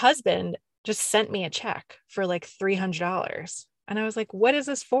 her husband just sent me a check for like $300. And I was like, what is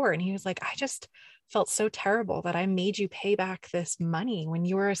this for? And he was like, I just felt so terrible that I made you pay back this money when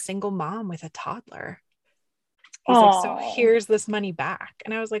you were a single mom with a toddler. He's like, so here's this money back.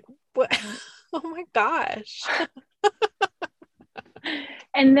 And I was like, what? Oh my gosh.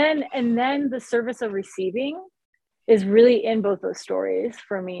 And then the service of receiving is really in both those stories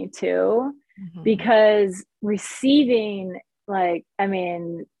for me too, because receiving, like, I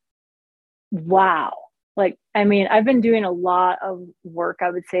mean, wow. Like, I mean, I've been doing a lot of work, I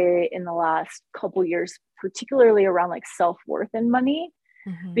would say, in the last couple years, particularly around like self-worth and money,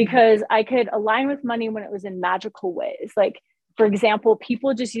 because I could align with money when it was in magical ways. Like, for example,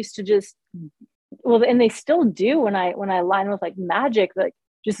 people just used to well, and they still do when I align with like magic, like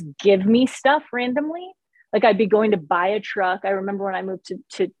just give me stuff randomly. Like I'd be going to buy a truck. I remember when I moved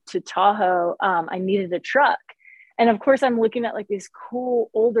to Tahoe, I needed a truck. And of course I'm looking at like these cool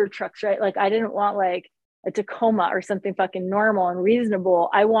older trucks, right? Like I didn't want like a Tacoma or something fucking normal and reasonable.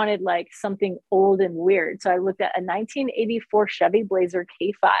 I wanted like something old and weird. So I looked at a 1984 Chevy Blazer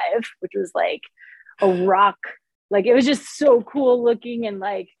K5, which was like a rock. Like it was just so cool looking and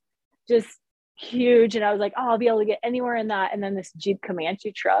like just huge. And I was like, oh, I'll be able to get anywhere in that. And then this Jeep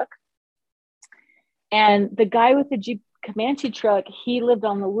Comanche truck. And the guy with the Jeep Comanche truck, he lived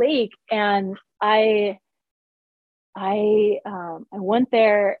on the lake. And I went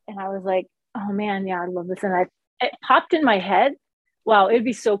there and I was like, oh man, yeah, I love this. And it popped in my head, wow, it'd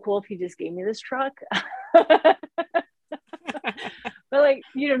be so cool if he just gave me this truck. But like,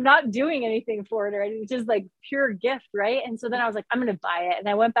 not doing anything for it, or it's just like pure gift, right? And so then I was like, I'm gonna buy it. And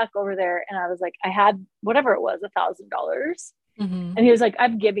I went back over there and I was like, I had whatever it was, $1,000. And he was like,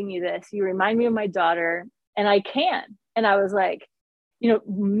 I'm giving you this. You remind me of my daughter, and I can. And I was like,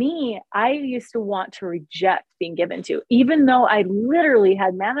 I used to want to reject being given to, even though I literally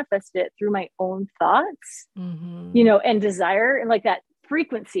had manifested it through my own thoughts, and desire, and like that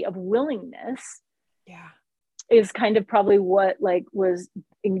frequency of willingness. Yeah. Is kind of probably what like was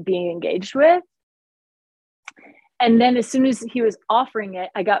being engaged with. And then as soon as he was offering it,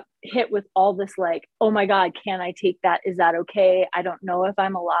 I got hit with all this like, oh my God, can I take that? Is that okay? I don't know if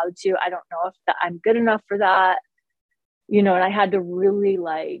I'm allowed to. I don't know if I'm good enough for that. And I had to really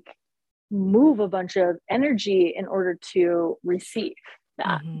like move a bunch of energy in order to receive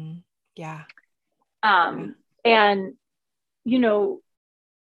that. Yeah. And,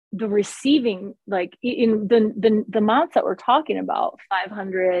 the receiving, like in the amounts that we're talking about,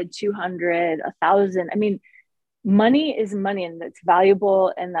 500, 200, 1,000. I mean, money is money, and it's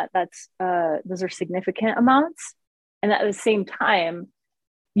valuable, and that's those are significant amounts. And at the same time,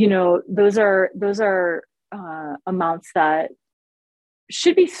 those are amounts that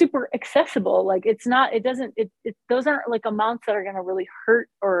should be super accessible. Like those aren't like amounts that are going to really hurt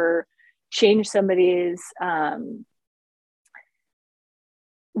or change somebody's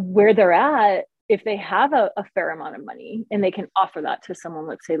where they're at if they have a fair amount of money and they can offer that to someone,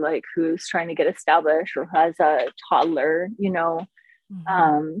 let's say, like who's trying to get established or has a toddler,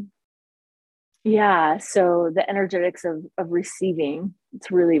 yeah. So the energetics of receiving,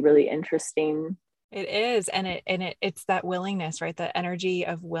 it's really, really interesting. It is. It's that willingness, right? The energy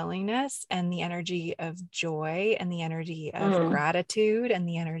of willingness and the energy of joy and the energy of gratitude and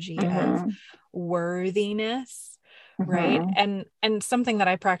the energy of worthiness, right? And something that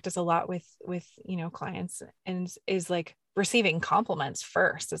I practice a lot with, clients and is like receiving compliments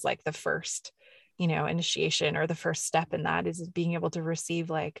first is like the first, initiation, or the first step in that is being able to receive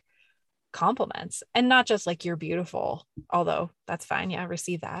like compliments, and not just like you're beautiful, although that's fine. Yeah,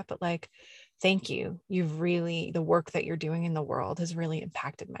 receive that. But like, thank you. The work that you're doing in the world has really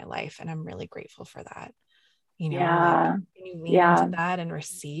impacted my life. And I'm really grateful for that. Like, can you lean into that and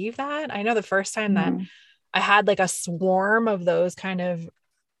receive that? I know the first time that I had like a swarm of those kind of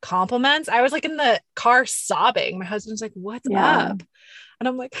compliments, I was like in the car sobbing. My husband's like, what's up? And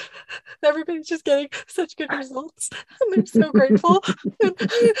I'm like, everybody's just getting such good results. And I'm so grateful.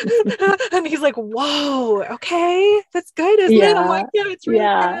 And he's like, whoa, okay, that's good, isn't it? I'm like, yeah, it's really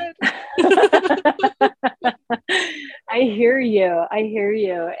good. I hear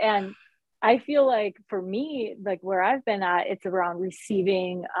you. And I feel like for me, like where I've been at, it's around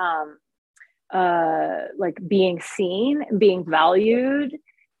receiving, like being seen, being valued,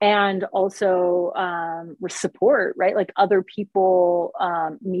 and also support, right? Like other people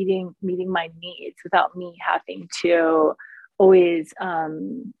meeting my needs without me having to always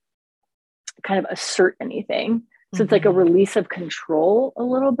kind of assert anything. So it's like a release of control a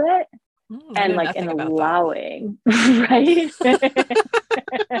little bit, and like an allowing, right?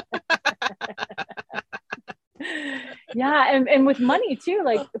 Yeah. And with money too,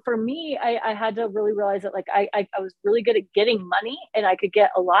 like for me, I had to really realize that like I was really good at getting money, and I could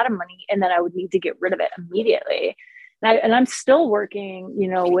get a lot of money, and then I would need to get rid of it immediately. And I'm still working,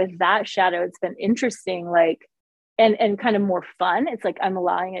 with that shadow. It's been interesting, like, and kind of more fun. It's like I'm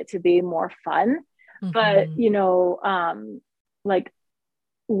allowing it to be more fun. But, like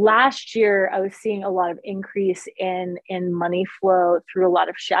last year I was seeing a lot of increase in money flow through a lot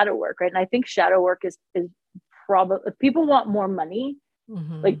of shadow work, right? And I think shadow work is probably, if people want more money,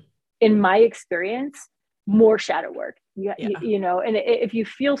 like in my experience, more shadow work. And if you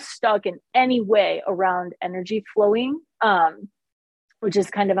feel stuck in any way around energy flowing, which is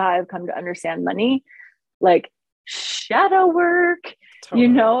kind of how I've come to understand money, like shadow work, totally.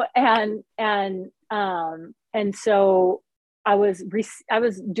 And so I was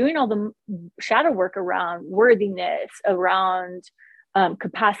doing all the shadow work around worthiness, around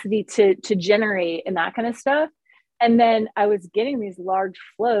capacity to generate, and that kind of stuff. And then I was getting these large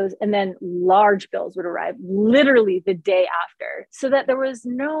flows, and then large bills would arrive literally the day after, so that there was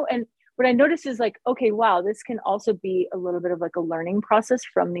and what I noticed is like, okay, wow, this can also be a little bit of like a learning process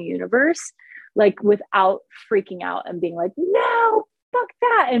from the universe, like without freaking out and being like, no, fuck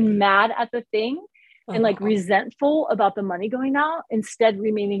that, and mad at the thing, and like resentful about the money going out, instead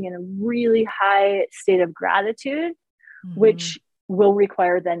remaining in a really high state of gratitude, which will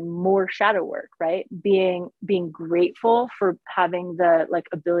require then more shadow work, right? Being grateful for having the like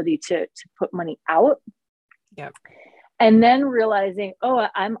ability to put money out. Yep. And then realizing, oh,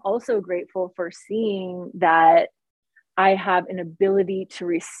 I'm also grateful for seeing that I have an ability to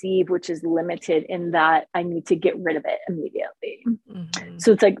receive, which is limited in that I need to get rid of it immediately.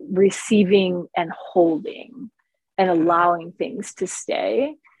 So it's like receiving and holding and allowing things to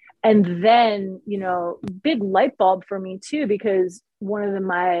stay. And then, big light bulb for me too, because one of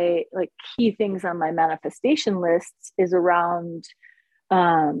my like key things on my manifestation lists is around,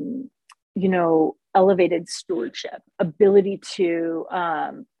 elevated stewardship, ability to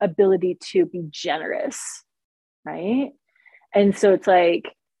be generous. Right. And so it's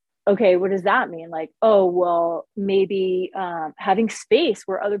like, okay, what does that mean? Like, oh, well, maybe having space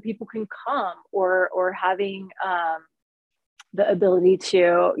where other people can come, or having the ability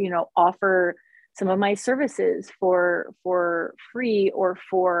to, offer some of my services for free, or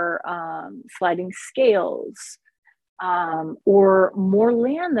for sliding scales, or more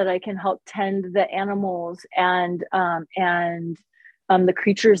land that I can help tend the animals and the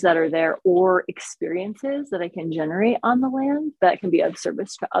creatures that are there, or experiences that I can generate on the land that can be of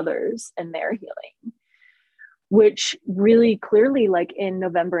service to others and their healing. Which really clearly, like in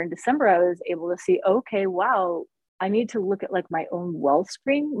November and December, I was able to see, okay, wow, I need to look at like my own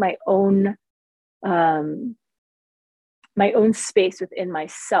wellspring, my own space within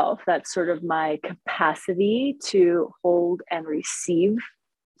myself. That's sort of my capacity to hold and receive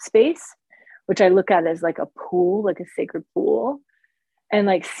space, which I look at as like a pool, like a sacred pool, and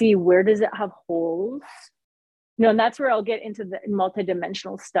like see where does it have holes. And that's where I'll get into the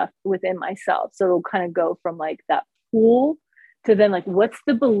multidimensional stuff within myself. So it'll kind of go from like that pool to then like, what's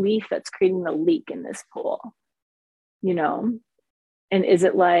the belief that's creating the leak in this pool? And is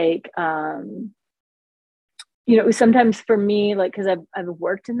it like, sometimes for me, like, because I've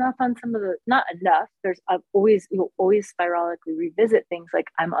worked enough on some of the, not enough, you'll always spiralically revisit things like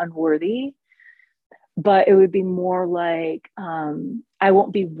I'm unworthy, but it would be more like I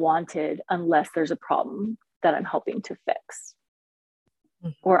won't be wanted unless there's a problem that I'm helping to fix,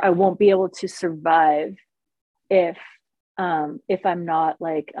 or I won't be able to survive if I'm not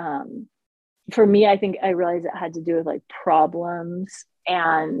like, for me, I think I realized it had to do with like problems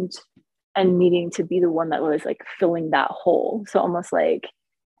and needing to be the one that was like filling that hole. So almost like,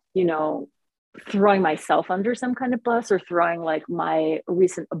 throwing myself under some kind of bus, or throwing like my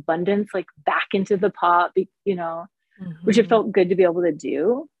recent abundance like back into the pot, which it felt good to be able to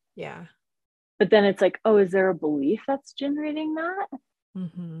do. Yeah. But then it's like, oh, is there a belief that's generating that?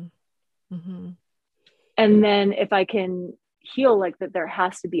 And then if I can heal like that, there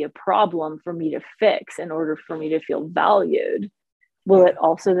has to be a problem for me to fix in order for me to feel valued, will it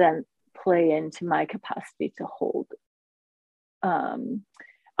also then play into my capacity to hold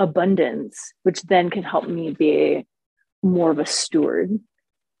abundance, which then can help me be more of a steward,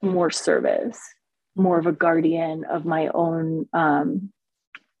 more service, more of a guardian of my own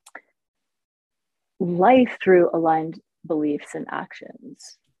life through aligned beliefs and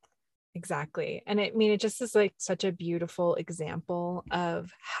actions. Exactly. And it just is like such a beautiful example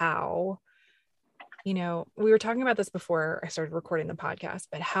of how, we were talking about this before I started recording the podcast,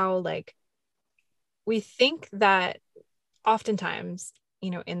 but how like we think that oftentimes,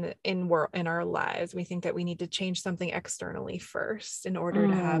 in our lives, we think that we need to change something externally first in order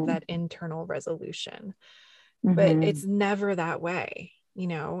to have that internal resolution. But it's never that way,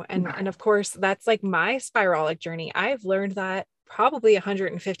 and of course that's like my spiralic journey. I've learned that probably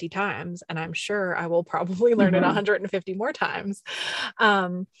 150 times, and I'm sure I will probably learn it 150 more times.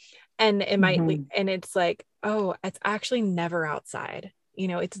 And it might, and it's like, oh, it's actually never outside.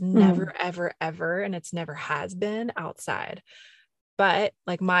 It's never, ever, ever, and it's never has been outside. But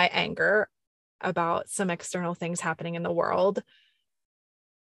like my anger about some external things happening in the world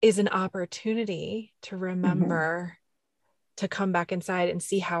is an opportunity to remember to come back inside and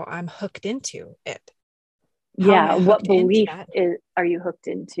see how I'm hooked into it. What belief are you hooked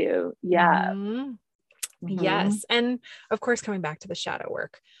into? Yes. And of course, coming back to the shadow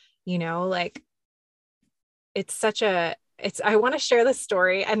work, like I want to share this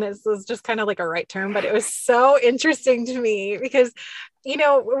story, and this was just kind of like a right term, but it was so interesting to me because,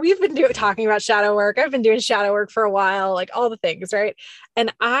 we've been talking about shadow work. I've been doing shadow work for a while, like all the things, right?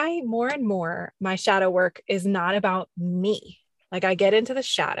 And more and more, my shadow work is not about me. Like I get into the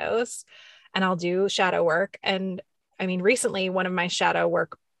shadows and I'll do shadow work. And I mean, recently one of my shadow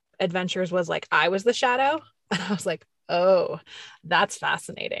work adventures was like, I was the shadow. And I was like, oh, that's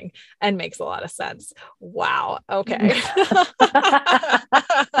fascinating and makes a lot of sense. Wow. Okay.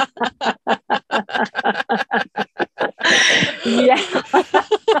 Yeah.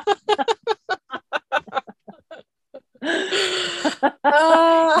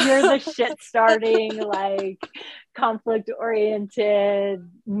 You're the shit starting, like conflict oriented,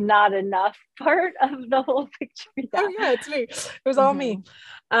 not enough part of the whole picture. Oh yeah, it's me. It was all me.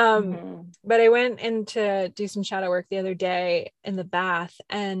 But I went in to do some shadow work the other day in the bath,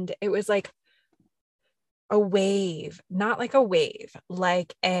 and it was like a wave, not like a wave,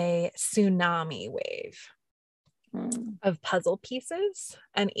 like a tsunami wave of puzzle pieces.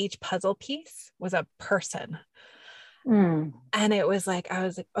 And each puzzle piece was a person. And it was like, I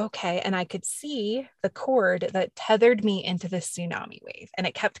was like, okay. And I could see the cord that tethered me into this tsunami wave, and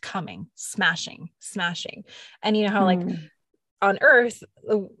it kept coming, smashing. And you know how like on Earth,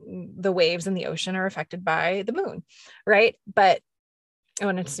 the waves in the ocean are affected by the moon, right? But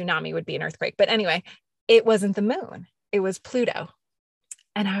when a tsunami would be an earthquake. But anyway, it wasn't the moon, it was Pluto.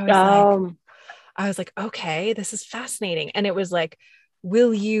 And I was like, okay, this is fascinating. And it was like,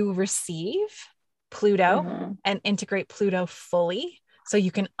 will you receive Pluto and integrate Pluto fully so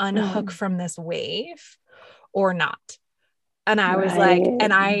you can unhook from this wave or not? And I was like,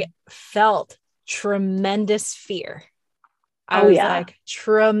 and I felt tremendous fear. I was like,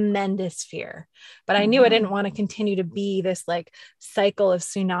 tremendous fear. But I knew I didn't want to continue to be this like cycle of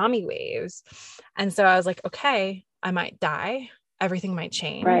tsunami waves. And so I was like, okay, I might die. Everything might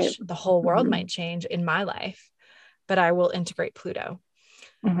change. Right. The whole world might change in my life, but I will integrate Pluto.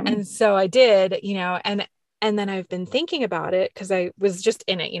 And so I did, and then I've been thinking about it because I was just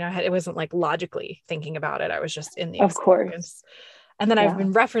in it, it wasn't like logically thinking about it. I was just in the experience. Of course. And then I've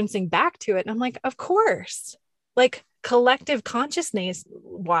been referencing back to it, and I'm like, of course, like collective consciousness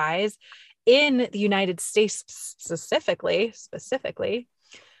wise in the United States specifically,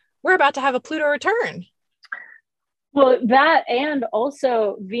 we're about to have a Pluto return. Well, that, and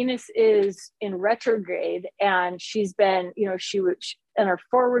also Venus is in retrograde, and she's been, in her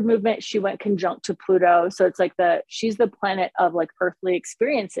forward movement, she went conjunct to Pluto. So it's like she's the planet of like earthly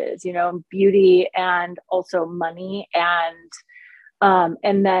experiences, beauty and also money. And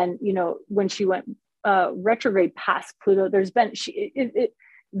then, when she went retrograde past Pluto, there's been,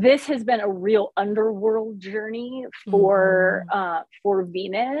 this has been a real underworld journey for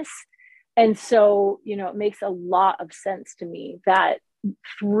Venus. And so, it makes a lot of sense to me that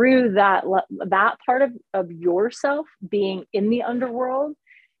through that part of yourself being in the underworld,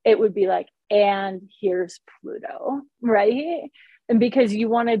 it would be like, and here's Pluto, right? And because you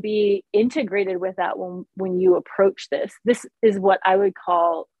want to be integrated with that when you approach this is what I would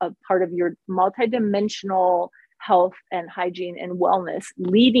call a part of your multidimensional health and hygiene and wellness,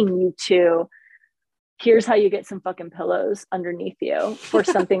 leading you to, here's how you get some fucking pillows underneath you for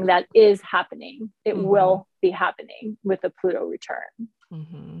something that is happening. It will be happening with the Pluto return.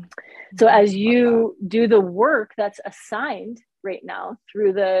 So as you do the work that's assigned right now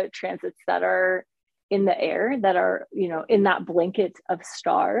through the transits that are in the air, that are, in that blanket of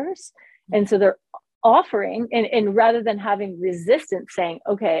stars. And so they're offering, and rather than having resistance saying,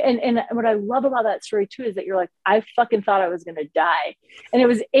 okay, and what I love about that story too is that you're like, I fucking thought I was gonna die, and it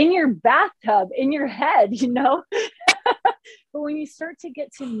was in your bathtub in your head. But when you start to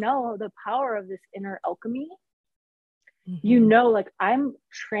get to know the power of this inner alchemy, like, I'm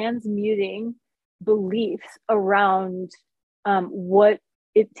transmuting beliefs around what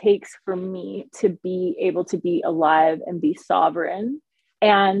it takes for me to be able to be alive and be sovereign,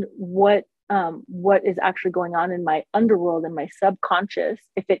 and what is actually going on in my underworld and my subconscious.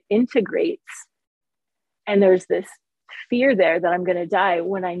 If it integrates and there's this fear there that I'm going to die,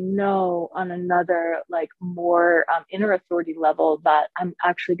 when I know on another, like, more inner authority level that I'm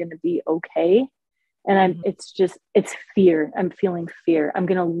actually going to be okay. And it's fear. I'm feeling fear. I'm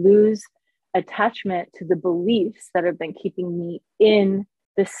going to lose attachment to the beliefs that have been keeping me in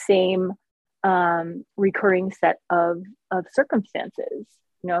the same recurring set of circumstances,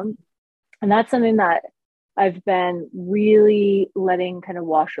 and that's something that I've been really letting kind of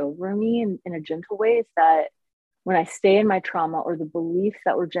wash over me in a gentle way, is that when I stay in my trauma or the beliefs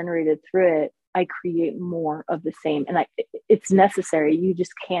that were generated through it, I create more of the same. And it's necessary. You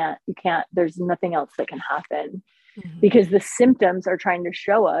can't, there's nothing else that can happen, because the symptoms are trying to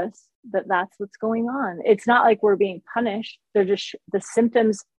show us that that's what's going on. It's not like we're being punished. They're just, the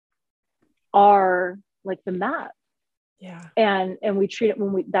symptoms are like the map. Yeah. And we treat it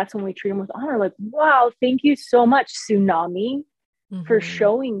that's when we treat them with honor. Like, wow, thank you so much, tsunami, for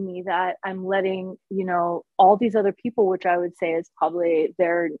showing me that I'm letting, all these other people, which I would say is probably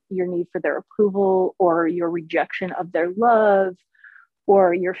your need for their approval, or your rejection of their love,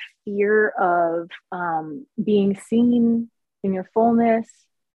 or your fear of being seen in your fullness,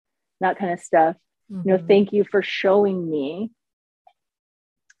 that kind of stuff. Thank you for showing me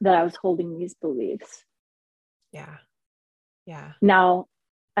that I was holding these beliefs. Yeah. Now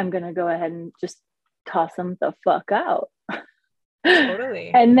I'm going to go ahead and just toss them the fuck out.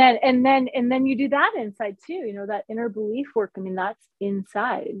 Totally. And then you do that inside too, that inner belief work. I mean, that's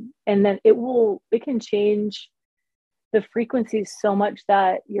inside. And then it can change the frequencies so much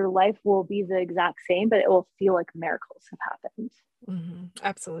that your life will be the exact same, but it will feel like miracles have happened.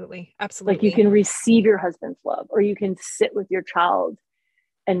 Absolutely. Like, you can receive your husband's love, or you can sit with your child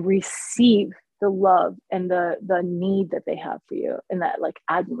and receive the love and the need that they have for you, and that, like,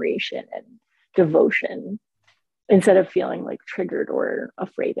 admiration and devotion, instead of feeling like triggered or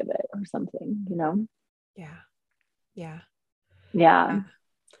afraid of it or something, Yeah.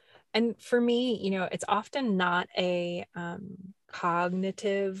 And for me, it's often not a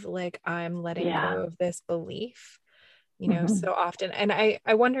cognitive, like, I'm letting go of this belief, so often. And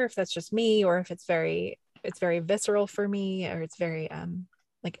I wonder if that's just me, or if it's very visceral for me, or it's very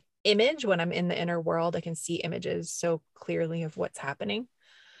like image. When I'm in the inner world, I can see images so clearly of what's happening.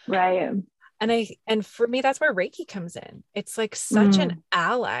 Right. And for me, that's where Reiki comes in. It's like such an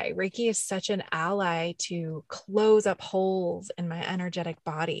ally. Reiki is such an ally to close up holes in my energetic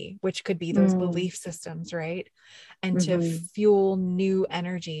body, which could be those belief systems, right? And to fuel new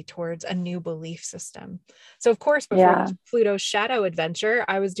energy towards a new belief system. So of course, before this Pluto shadow adventure,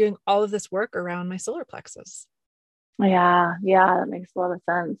 I was doing all of this work around my solar plexus. Yeah. That makes a lot of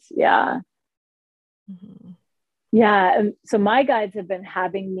sense. Yeah. Yeah. And so my guides have been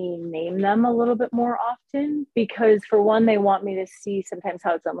having me name them a little bit more often, because for one, they want me to see sometimes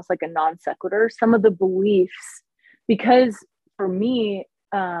how it's almost like a non sequitur, some of the beliefs, because for me,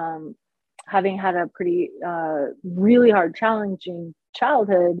 having had a pretty, really hard, challenging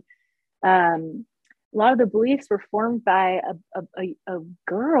childhood, a lot of the beliefs were formed by a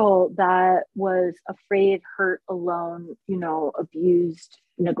girl that was afraid, hurt, alone, you know, abused,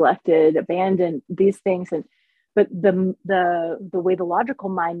 neglected, abandoned, these things. And but the way the logical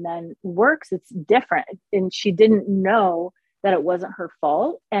mind then works, it's different. And she didn't know that it wasn't her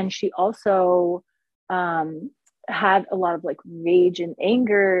fault. And she also had a lot of like rage and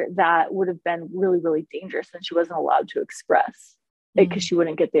anger that would have been really, really dangerous, and she wasn't allowed to express it because she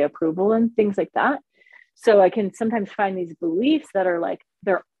wouldn't get the approval and things like that. So I can sometimes find these beliefs that are like,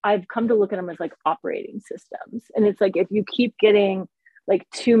 I've come to look at them as like operating systems. And it's like, if you keep getting like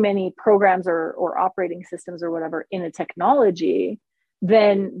too many programs or operating systems or whatever in a technology,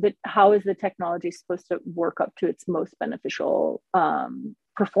 then how is the technology supposed to work up to its most beneficial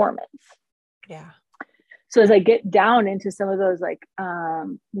performance? Yeah. So as I get down into some of those like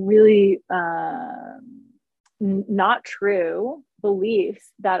really not true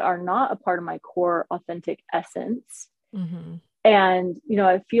beliefs that are not a part of my core authentic essence. Mm-hmm. And, you know,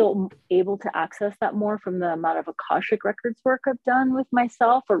 I feel able to access that more from the amount of Akashic records work I've done with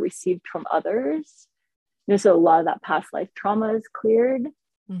myself or received from others. You know, so a lot of that past life trauma is cleared.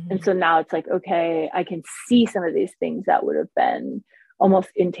 Mm-hmm. And so now it's like, okay, I can see some of these things that would have been almost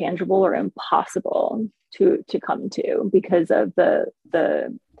intangible or impossible to come to because of the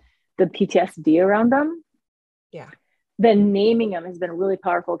PTSD around them. Yeah. Then naming them has been really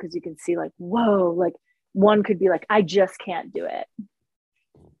powerful because you can see like, whoa, like one could be like, I just can't do it.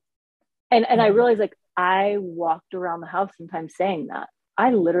 And I realized like I walked around the house sometimes saying that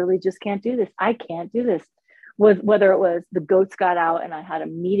I literally just can't do this. I can't do this. Whether it was the goats got out and I had a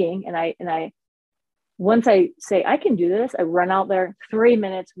meeting and I once I say I can do this, I run out there 3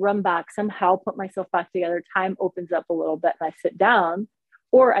 minutes, run back, somehow put myself back together. Time opens up a little bit and I sit down,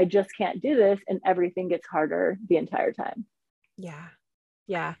 or I just can't do this and everything gets harder the entire time. Yeah.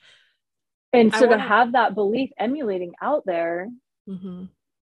 Yeah. And so to have that belief emulating out there, mm-hmm.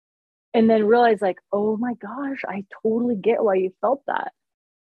 and then realize like, oh my gosh, I totally get why you felt that.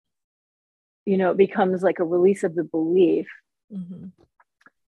 You know, it becomes like a release of the belief. Mm-hmm.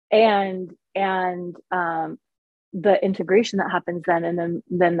 And the integration that happens then, and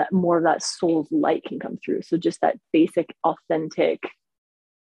then that more of that soul's light can come through. So just that basic, authentic,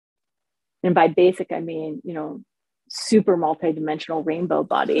 and by basic, I mean, you know, super multidimensional rainbow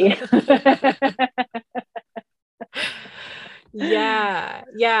body. Yeah.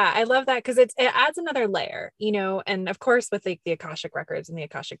 I love that because it adds another layer, you know, and of course with like the Akashic records and the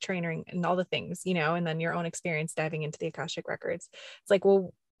Akashic training and all the things, you know, and then your own experience diving into the Akashic records. It's like,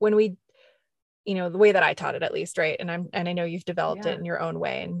 well, when we, you know, the way that I taught it at least, right? And I know you've developed it in your own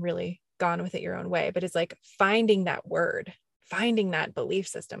way and really gone with it your own way, but it's like finding that word, finding that belief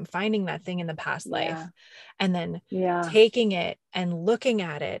system, finding that thing in the past life, and then taking it and looking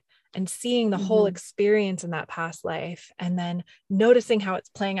at it and seeing the whole experience in that past life, and then noticing how it's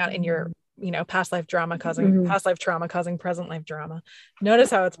playing out in your, you know, past life trauma causing present life drama.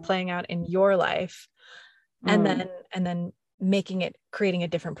 Notice how it's playing out in your life, and then creating a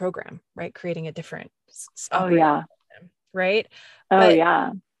different program, right? Creating a different system, right?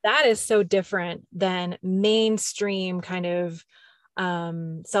 That is so different than mainstream kind of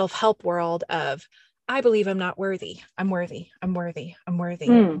self-help world of, I believe I'm not worthy. I'm worthy. I'm worthy. I'm worthy.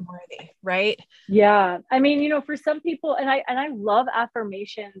 I'm worthy. Right. Yeah. I mean, you know, for some people, and I love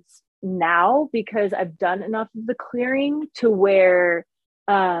affirmations now because I've done enough of the clearing to where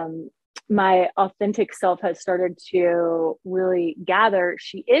my authentic self has started to really gather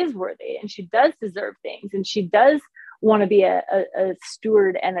she is worthy and she does deserve things and she does want to be a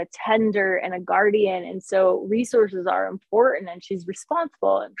steward and a tender and a guardian. And so resources are important and she's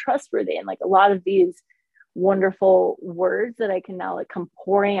responsible and trustworthy. And like a lot of these wonderful words that I can now like come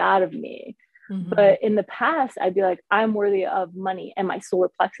pouring out of me. But in the past, I'd be like, I'm worthy of money and my solar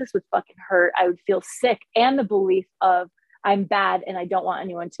plexus would fucking hurt. I would feel sick. And the belief of I'm bad and I don't want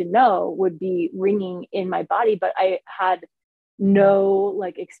anyone to know would be ringing in my body. But I had no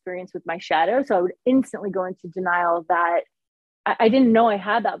like experience with my shadow. So I would instantly go into denial that I didn't know I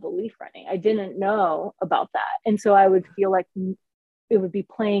had that belief running. I didn't know about that. And so I would feel like it would be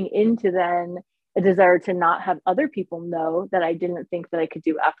playing into then a desire to not have other people know that I didn't think that I could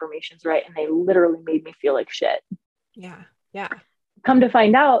do affirmations right. And they literally made me feel like shit. Yeah. Come to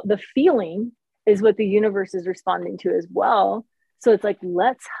find out, the feeling is what the universe is responding to as well. So it's like,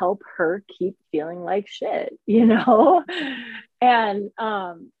 let's help her keep feeling like shit, you know? And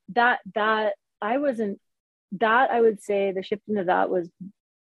that I would say the shift into that was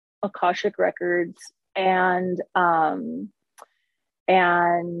Akashic records and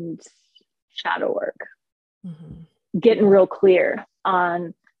shadow work. Getting real clear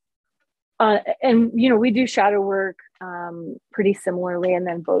on And you know, we do shadow work pretty similarly, and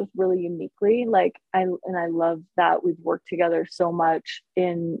then both really uniquely. Like I love that we've worked together so much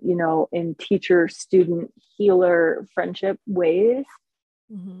in, you know, in teacher student healer friendship ways.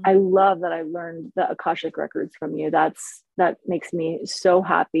 Mm-hmm. I love that I learned the Akashic records from you. That makes me so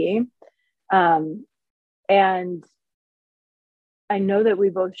happy. And I know that we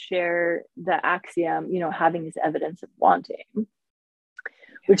both share the axiom, you know, having is evidence of wanting,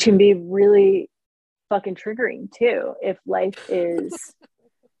 which can be really fucking triggering too. If life is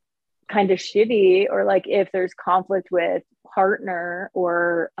kind of shitty, or like if there's conflict with partner,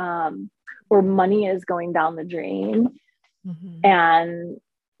 or money is going down the drain. Mm-hmm. And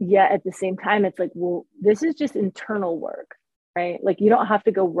yet at the same time, it's like, well, this is just internal work, right? Like you don't have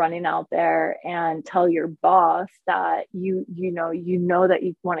to go running out there and tell your boss that you know that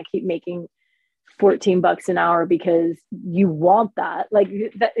you want to keep making $14 an hour because you want that. Like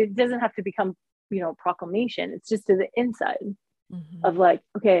that, it doesn't have to become, you know, proclamation. It's just to the inside Mm-hmm. of like,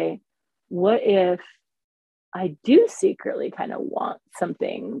 okay, what if I do secretly kind of want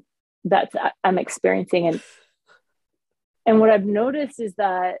something that's I'm experiencing? And what I've noticed is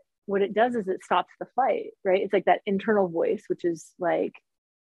that what it does is it stops the fight, right? It's like that internal voice, which is like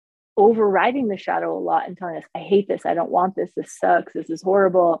overriding the shadow a lot and telling us, I hate this. I don't want this. This sucks. This is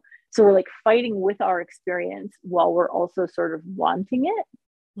horrible. So we're like fighting with our experience while we're also sort of wanting it.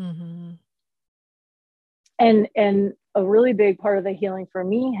 Mm-hmm. And a really big part of the healing for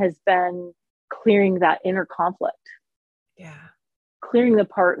me has been clearing that inner conflict. Yeah. Clearing the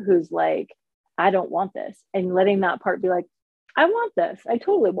part who's like, I don't want this, and letting that part be like, I want this. I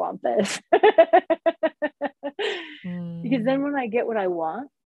totally want this. Because then when I get what I want,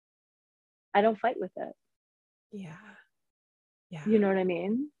 I don't fight with it. Yeah. Yeah. You know what I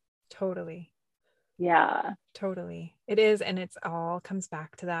mean? Totally. Yeah. Totally. It is. And it's all comes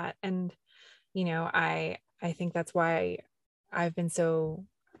back to that. And, you know, I think that's why I've been so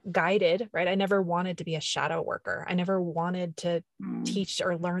guided, right? I never wanted to be a shadow worker. I never wanted to teach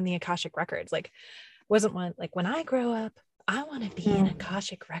or learn the Akashic records. Like, wasn't one like when I grow up, I want to be an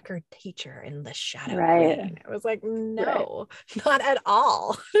Akashic record teacher in the Shadow Queen. I was like, no, not at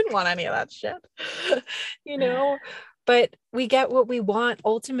all. I didn't want any of that shit, you know, but we get what we want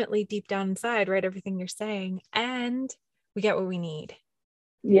ultimately deep down inside, right? Everything you're saying, and we get what we need.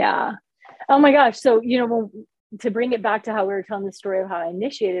 Yeah. Oh my gosh. So, you know, to bring it back to how we were telling the story of how I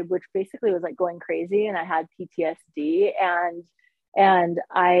initiated, which basically was like going crazy, and I had PTSD, and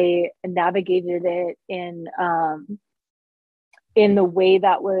I navigated it in the way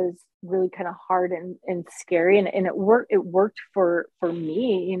that was really kind of hard and scary. And it worked for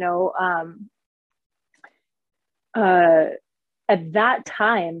me, you know. At that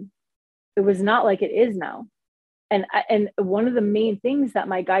time, it was not like it is now. And one of the main things that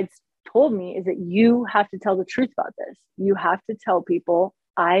my guides told me is that you have to tell the truth about this. You have to tell people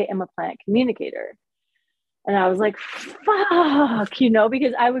I am a plant communicator. And I was like, fuck, you know,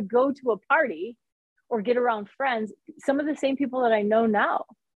 because I would go to a party or get around friends, some of the same people that I know now,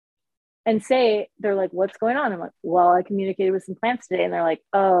 and say, they're like, what's going on? I'm like, well, I communicated with some plants today. And they're like,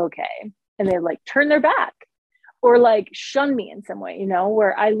 oh, okay. And they like turn their back or like shun me in some way, you know,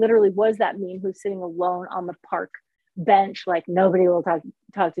 where I literally was that meme who's sitting alone on the park bench, like nobody will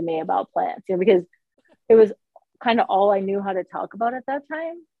talk to me about plants, you know, because it was kind of all I knew how to talk about at that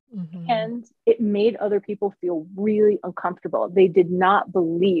time. Mm-hmm. And it made other people feel really uncomfortable. They did not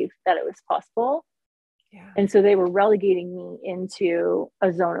believe that it was possible. Yeah. And so they were relegating me into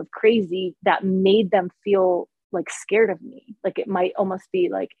a zone of crazy that made them feel like scared of me. Like it might almost be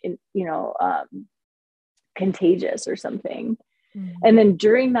like, contagious or something. Mm-hmm. And then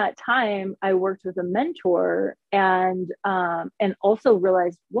during that time, I worked with a mentor and also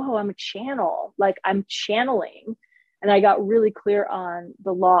realized, whoa, I'm a channel. Like I'm channeling. And I got really clear on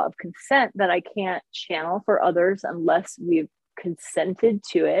the law of consent, that I can't channel for others unless we've consented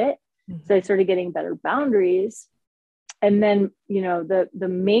to it. Mm-hmm. So I started getting better boundaries. And then, you know, the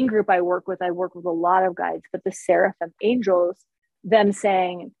main group I work with a lot of guides, but the Seraphim angels, them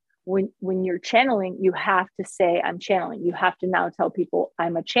saying, when you're channeling, you have to say, I'm channeling. You have to now tell people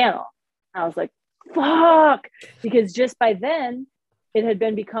I'm a channel. And I was like, fuck, because just by then it had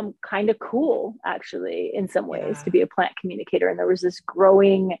become kind of cool, actually, in some ways, to be a plant communicator. And there was this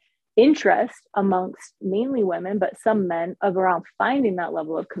growing interest amongst mainly women, but some men, of around finding that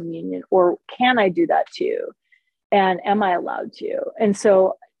level of communion, or can I do that too? And am I allowed to? And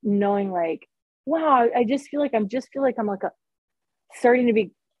so knowing like, wow, I just feel like I'm like starting to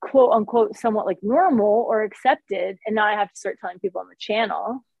be quote unquote somewhat like normal or accepted, and now I have to start telling people I'm a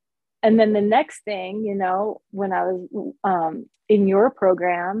channel. And then the next thing, you know, when I was in your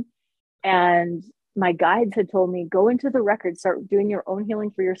program, And my guides had told me, go into the record, start doing your own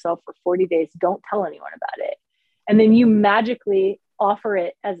healing for yourself for 40 days. Don't tell anyone about it. And then you magically offer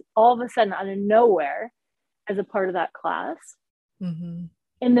it as all of a sudden out of nowhere as a part of that class. Mm-hmm.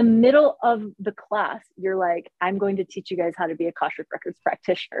 In the middle of the class, you're like, I'm going to teach you guys how to be Akashic Records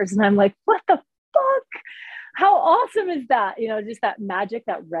practitioners. And I'm like, what the fuck? How awesome is that? You know, just that magic,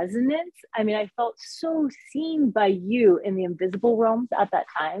 that resonance. I mean, I felt so seen by you in the invisible realms at that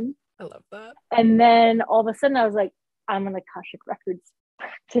time. I love that. And then all of a sudden I was like, I'm an Akashic Records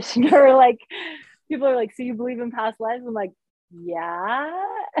practitioner. Like, people are like, so you believe in past lives? I'm like, yeah.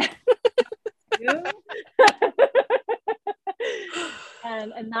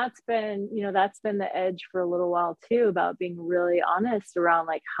 And that's been, you know, that's been the edge for a little while too, about being really honest around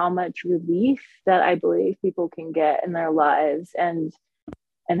like how much relief that I believe people can get in their lives, and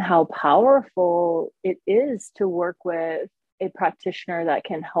how powerful it is to work with a practitioner that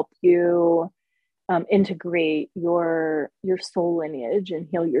can help you integrate your soul lineage and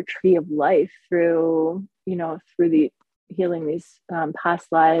heal your tree of life through, you know, through the healing these past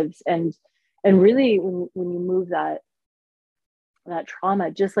lives. And really when you move that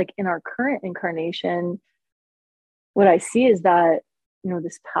trauma, just like in our current incarnation, what I see is that, you know,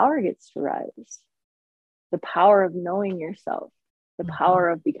 this power gets to rise, the power of knowing yourself, the power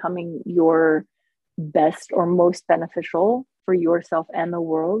of becoming your best or most beneficial for yourself and the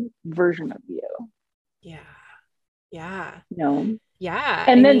world version of you. Yeah. You know? Yeah.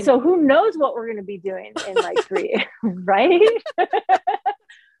 And then, so who knows what we're going to be doing in like 3, right?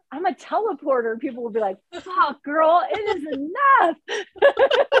 I'm a teleporter. People will be like, fuck, girl, it is enough.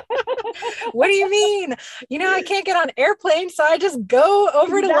 What do you mean? You know, I can't get on airplanes, so I just go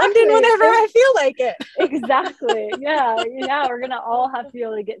over to London whenever I feel like it. Exactly. Yeah. We're going to all have to be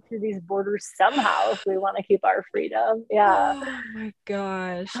able to get through these borders somehow if we want to keep our freedom. Yeah. Oh my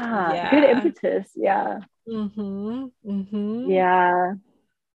gosh. Good impetus. Yeah. Mm-hmm. Mm-hmm.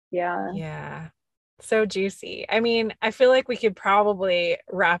 Yeah. So juicy. I mean, I feel like we could probably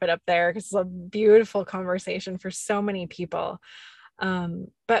wrap it up there because it's a beautiful conversation for so many people.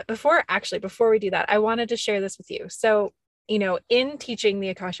 But before we do that, I wanted to share this with you. So, you know, in teaching the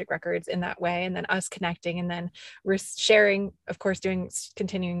Akashic Records in that way, and then us connecting, and then we're sharing, of course,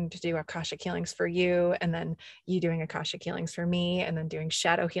 continuing to do Akashic healings for you, and then you doing Akashic healings for me, and then doing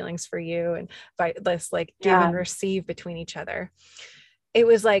shadow healings for you, and this like give and receive between each other. It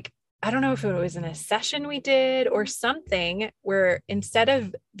was like, I don't know if it was in a session we did or something, where instead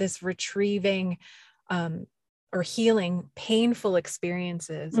of this retrieving or healing painful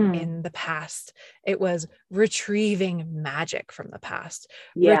experiences in the past, it was retrieving magic from the past,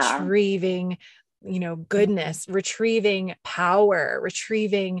 retrieving, you know, goodness, retrieving power,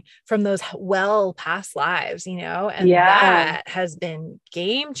 retrieving from those past lives, you know, and that has been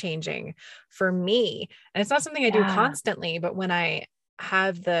game changing for me. And it's not something I do constantly, but when I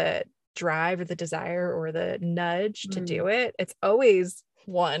have the drive or the desire or the nudge to do it, it's always,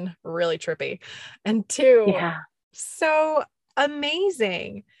 1, really trippy, and 2, so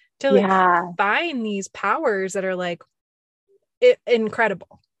amazing to like find these powers that are like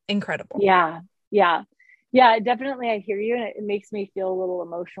incredible. Definitely. I hear you, and it makes me feel a little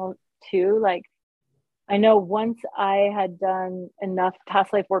emotional too. Like, I know once I had done enough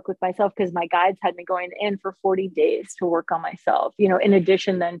past life work with myself, because my guides had me going in for 40 days to work on myself, you know, in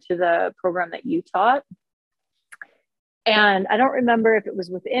addition then to the program that you taught. And I don't remember if it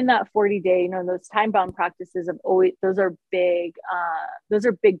was within that 40-day, you know, those time-bound practices of always, those are big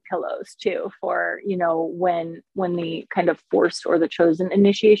pillows too for, you know, when the kind of forced or the chosen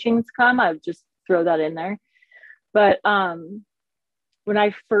initiations come. I would just throw that in there. But when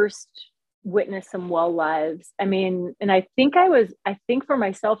I first witnessed some well lives, I mean, and I think for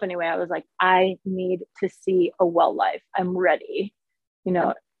myself anyway, I was like, I need to see a well life. I'm ready. You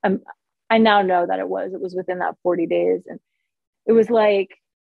know, I now know that it was within that 40 days. And it was like,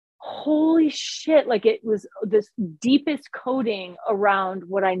 holy shit. Like, it was this deepest coding around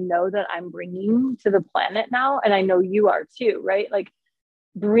what I know that I'm bringing to the planet now. And I know you are too, right? Like,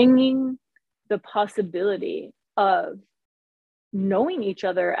 bringing the possibility of knowing each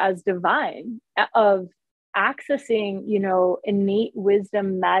other as divine, of accessing, you know, innate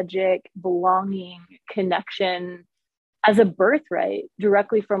wisdom, magic, belonging, connection as a birthright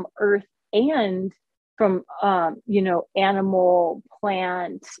directly from earth and from, you know, animal,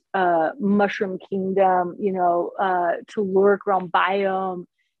 plant, mushroom kingdom, you know, telluric realm biome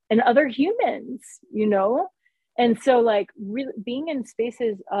and other humans, you know? And so like really being in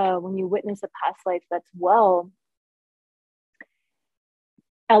spaces when you witness a past life that's well,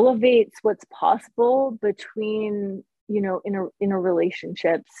 elevates what's possible between, you know, inner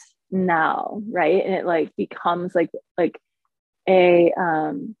relationships, now, right? And it like becomes like a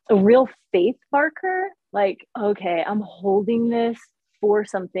real faith marker. Like, okay, I'm holding this for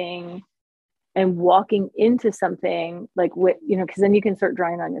something and walking into something like what, you know, because then you can start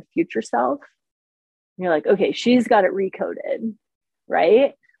drawing on your future self. And you're like, okay, she's got it recoded,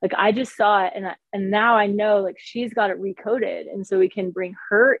 right? Like I just saw it, and now I know like she's got it recoded, and so we can bring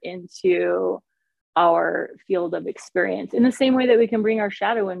her into our field of experience in the same way that we can bring our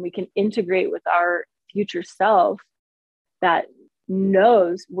shadow in. We can integrate with our future self that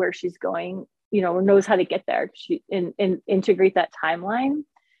knows where she's going, you know, or knows how to get there. And integrate that timeline.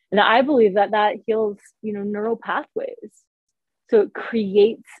 And I believe that that heals, you know, neural pathways. So it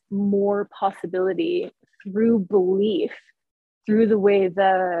creates more possibility through belief, through the way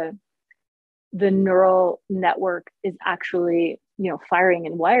the neural network is actually, you know, firing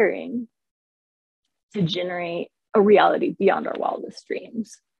and wiring to generate a reality beyond our wildest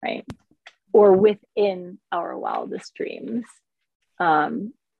dreams, right? Or within our wildest dreams,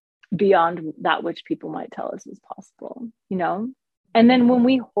 beyond that which people might tell us is possible, you know? And then when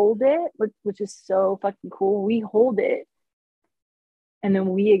we hold it, which is so fucking cool, we hold it and then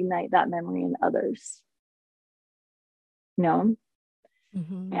we ignite that memory in others. You know?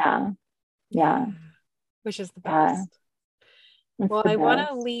 Mm-hmm. Yeah. Which is the best. Well, I want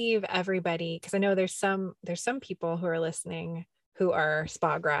to best. leave everybody, because I know there's some people who are listening who are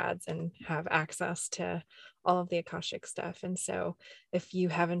spa grads and have access to all of the Akashic stuff. And so if you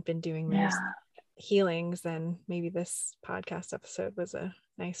haven't been doing those healings, then maybe this podcast episode was a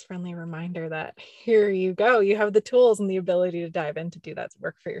nice friendly reminder that here you go, you have the tools and the ability to dive in to do that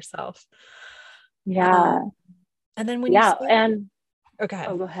work for yourself. And then when you speak, okay.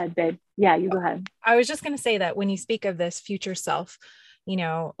 Oh, go ahead, babe. Yeah, you go ahead. I was just going to say that when you speak of this future self, you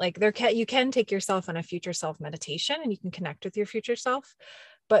know, like you can take yourself on a future self meditation and you can connect with your future self.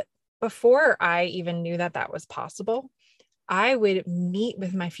 But before I even knew that that was possible, I would meet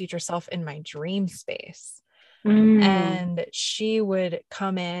with my future self in my dream space. And she would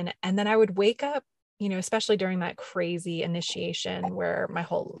come in, and then I would wake up, you know, especially during that crazy initiation where my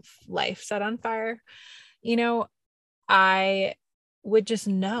whole life set on fire, you know, I would just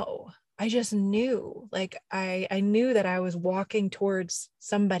know. I just knew, like, I knew that I was walking towards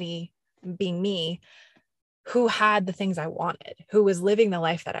somebody, being me, who had the things I wanted, who was living the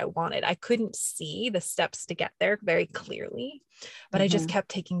life that I wanted. I couldn't see the steps to get there very clearly, but I just kept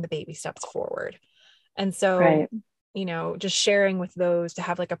taking the baby steps forward. And so, you know, just sharing with those to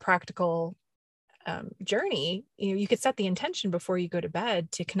have like a practical journey, you know, you could set the intention before you go to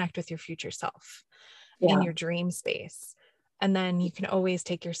bed to connect with your future self in your dream space. And then you can always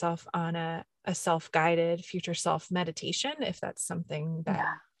take yourself on a self-guided future self meditation if that's something that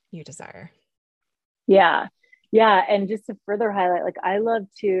you desire. Yeah. And just to further highlight, like I love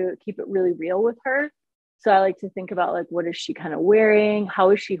to keep it really real with her. So I like to think about like, what is she kind of wearing? How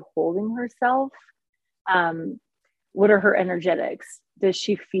is she holding herself? What are her energetics? Does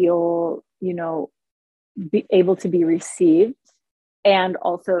she feel, you know, be able to be received? And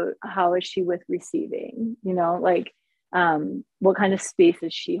also, how is she with receiving? You know, like, what kind of space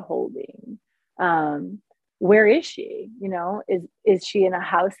is she holding? Where is she? You know, is she in a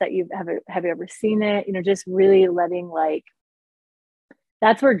house that have you ever seen it? You know, just really letting, like,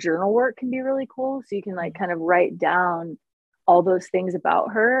 that's where journal work can be really cool. So you can like kind of write down all those things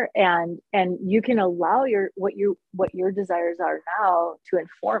about her, and you can allow what your desires are now to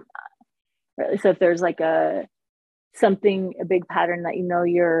inform that. Right? So if there's like a big pattern that you know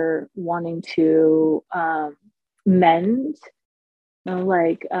you're wanting to mend, you know,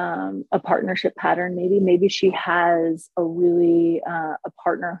 like a partnership pattern, maybe she has a really a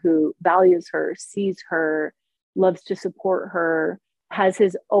partner who values her, sees her, loves to support her, has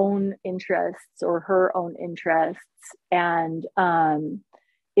his own interests or her own interests, and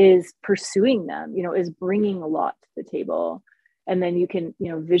is pursuing them, you know, is bringing a lot to the table. And then you can,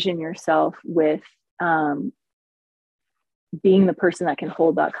 you know, vision yourself with being the person that can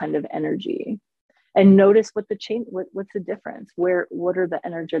hold that kind of energy, and notice what's the difference, what are the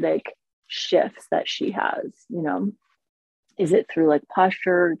energetic shifts that she has, you know. Is it through like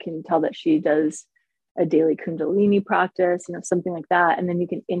posture? Can you tell that she does a daily Kundalini practice, you know, something like that? And then you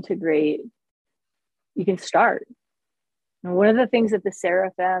can integrate, you can start. And one of the things that the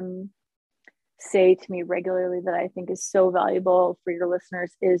Seraphim say to me regularly that I think is so valuable for your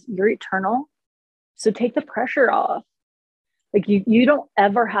listeners is, you're eternal. So take the pressure off. Like you don't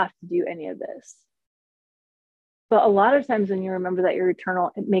ever have to do any of this. But a lot of times when you remember that you're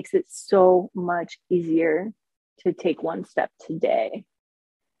eternal, it makes it so much easier to take one step today.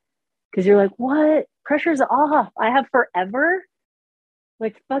 Because you're like, what? Pressure's off. I have forever.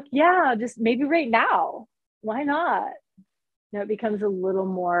 like, fuck yeah, just maybe right now. Why not? It becomes a little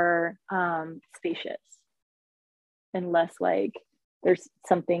more spacious and less like there's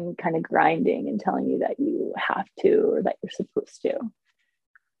something kind of grinding and telling you that you have to or that you're supposed to.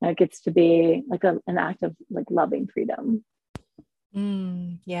 And it gets to be like an act of like loving freedom.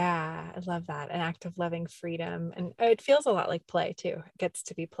 Yeah, I love that. An act of loving freedom. And it feels a lot like play too. It gets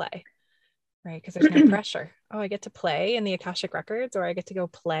to be play, right? Because there's no pressure. Oh, I get to play in the Akashic Records, or I get to go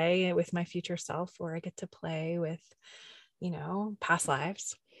play with my future self, or I get to play with, past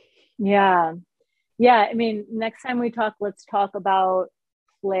lives. Yeah. Yeah. I mean, next time we talk, let's talk about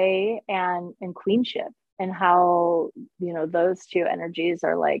play and queenship and how, those two energies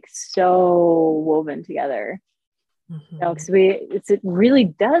are like so woven together. Because it really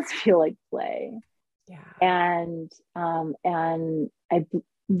does feel like play. Yeah. And I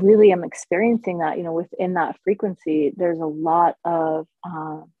really am experiencing that, within that frequency, there's a lot of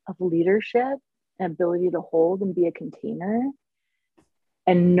leadership and ability to hold and be a container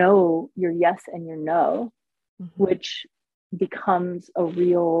and know your yes and your no, which becomes a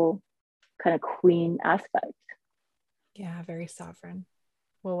real kind of queen aspect. Yeah, very sovereign.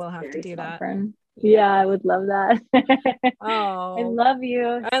 Well, we'll have to do sovereign. That. Yeah, I would love that. Oh, I love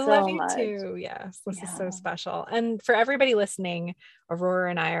you. I love you much. too. Yes, this is so special. And for everybody listening, Aurora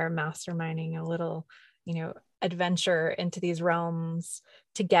and I are masterminding a little, adventure into these realms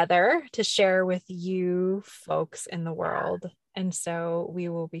together to share with you folks in the world. And so we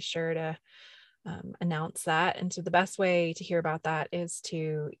will be sure to announce that. And so the best way to hear about that is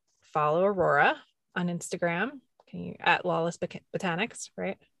to follow Aurora on Instagram. At Lawless Botanics,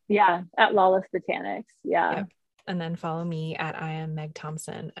 right? Yeah, at Lawless Botanics. Yeah. Yep. And then follow me at I am Meg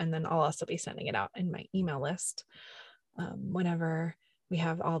Thompson. And then I'll also be sending it out in my email list whenever we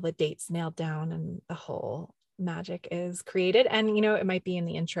have all the dates nailed down and the whole magic is created. And it might be in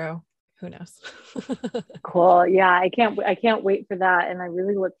the intro. Who knows? Cool. Yeah, I can't wait for that. And I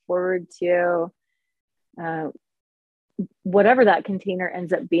really look forward to whatever that container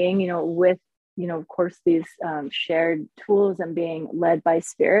ends up being, with of course, these shared tools and being led by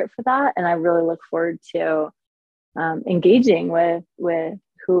spirit for that. And I really look forward to engaging with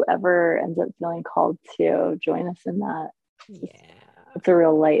whoever ends up feeling called to join us in that. Yeah. It's a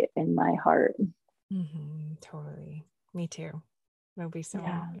real light in my heart. Totally. Me too. It'll be so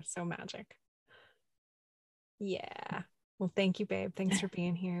magic. Yeah. Well, thank you, babe. Thanks for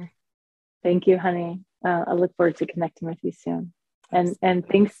being here. Thank you, honey. I look forward to connecting with you soon. And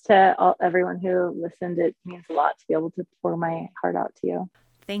thanks to everyone who listened. It means a lot to be able to pour my heart out to you.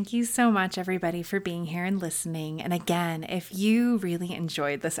 Thank you so much, everybody, for being here and listening. And again, if you really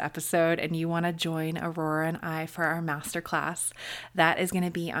enjoyed this episode and you want to join Aurora and I for our masterclass, that is going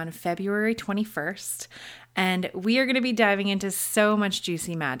to be on February 21st. And we are going to be diving into so much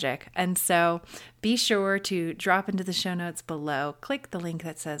juicy magic. And so be sure to drop into the show notes below. Click the link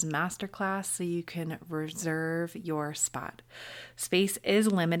that says masterclass so you can reserve your spot. Space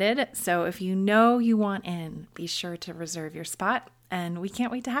is limited, so if you know you want in, be sure to reserve your spot. And we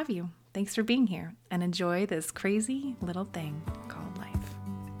can't wait to have you. Thanks for being here and enjoy this crazy little thing called life.